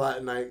to know about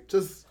Latin Night,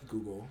 just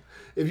Google.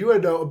 If you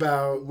want to know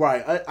about...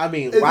 Right. I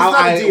mean,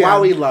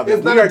 while we love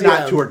it, we are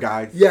not tour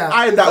guides. Yeah.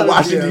 I am not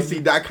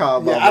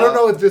WashingtonDC.com. Yeah, I don't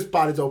know if this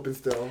spot is open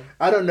still.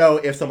 I don't know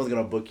if someone's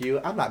going to book you.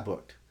 I'm not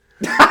booked.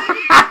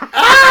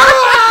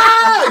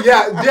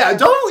 Yeah.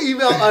 Don't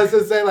email us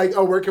and say, like,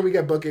 oh, where can we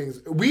get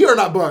bookings? We are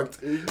not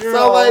booked. Girl.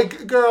 So,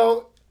 like,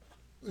 girl,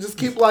 just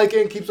keep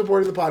liking, keep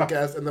supporting the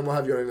podcast, and then we'll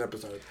have you on an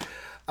episode.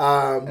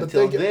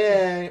 Until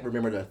then,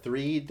 remember the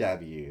 3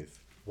 W's.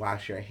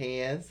 Wash your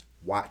hands,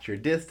 watch your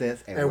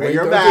distance, and wear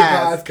your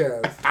mask.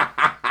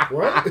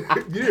 What?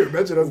 You didn't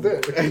mention us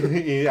there.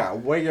 Yeah,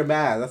 wear your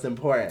mask. That's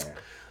important.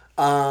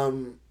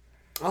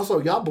 Also,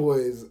 y'all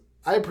boys,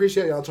 I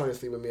appreciate y'all trying to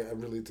sleep with me. I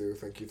really do.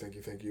 Thank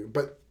you.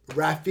 But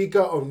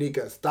Rafika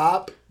Onika,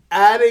 stop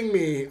adding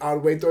me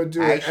on Wait Don't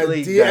Do It and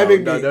DMing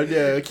me.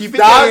 No. Keep it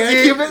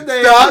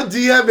there. Stop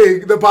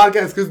DMing the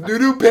podcast because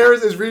Nunu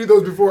Paris is reading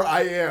those before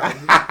I am.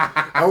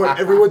 I want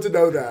everyone to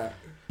know that.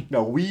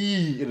 No,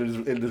 we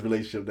in this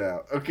relationship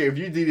now. Okay, if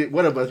you needed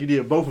one of us, you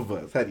needed both of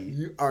us, honey.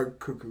 You are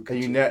cuckoo.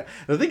 And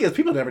the thing is,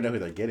 people never know who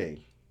they're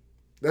getting.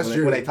 That's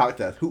true. When they talk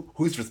to us,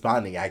 who's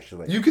responding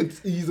actually? You could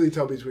easily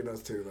tell between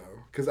us two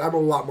though, because I'm a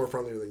lot more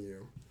friendly than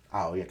you.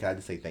 Oh yeah, can I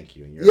just say thank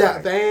you? And you're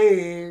like,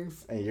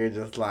 thanks. And you're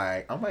just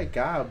like, oh my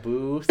god,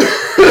 boo,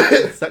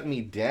 suck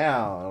me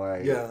down,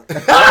 like. Yeah.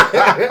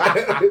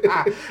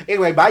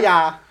 Anyway, bye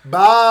y'all.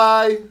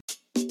 Bye.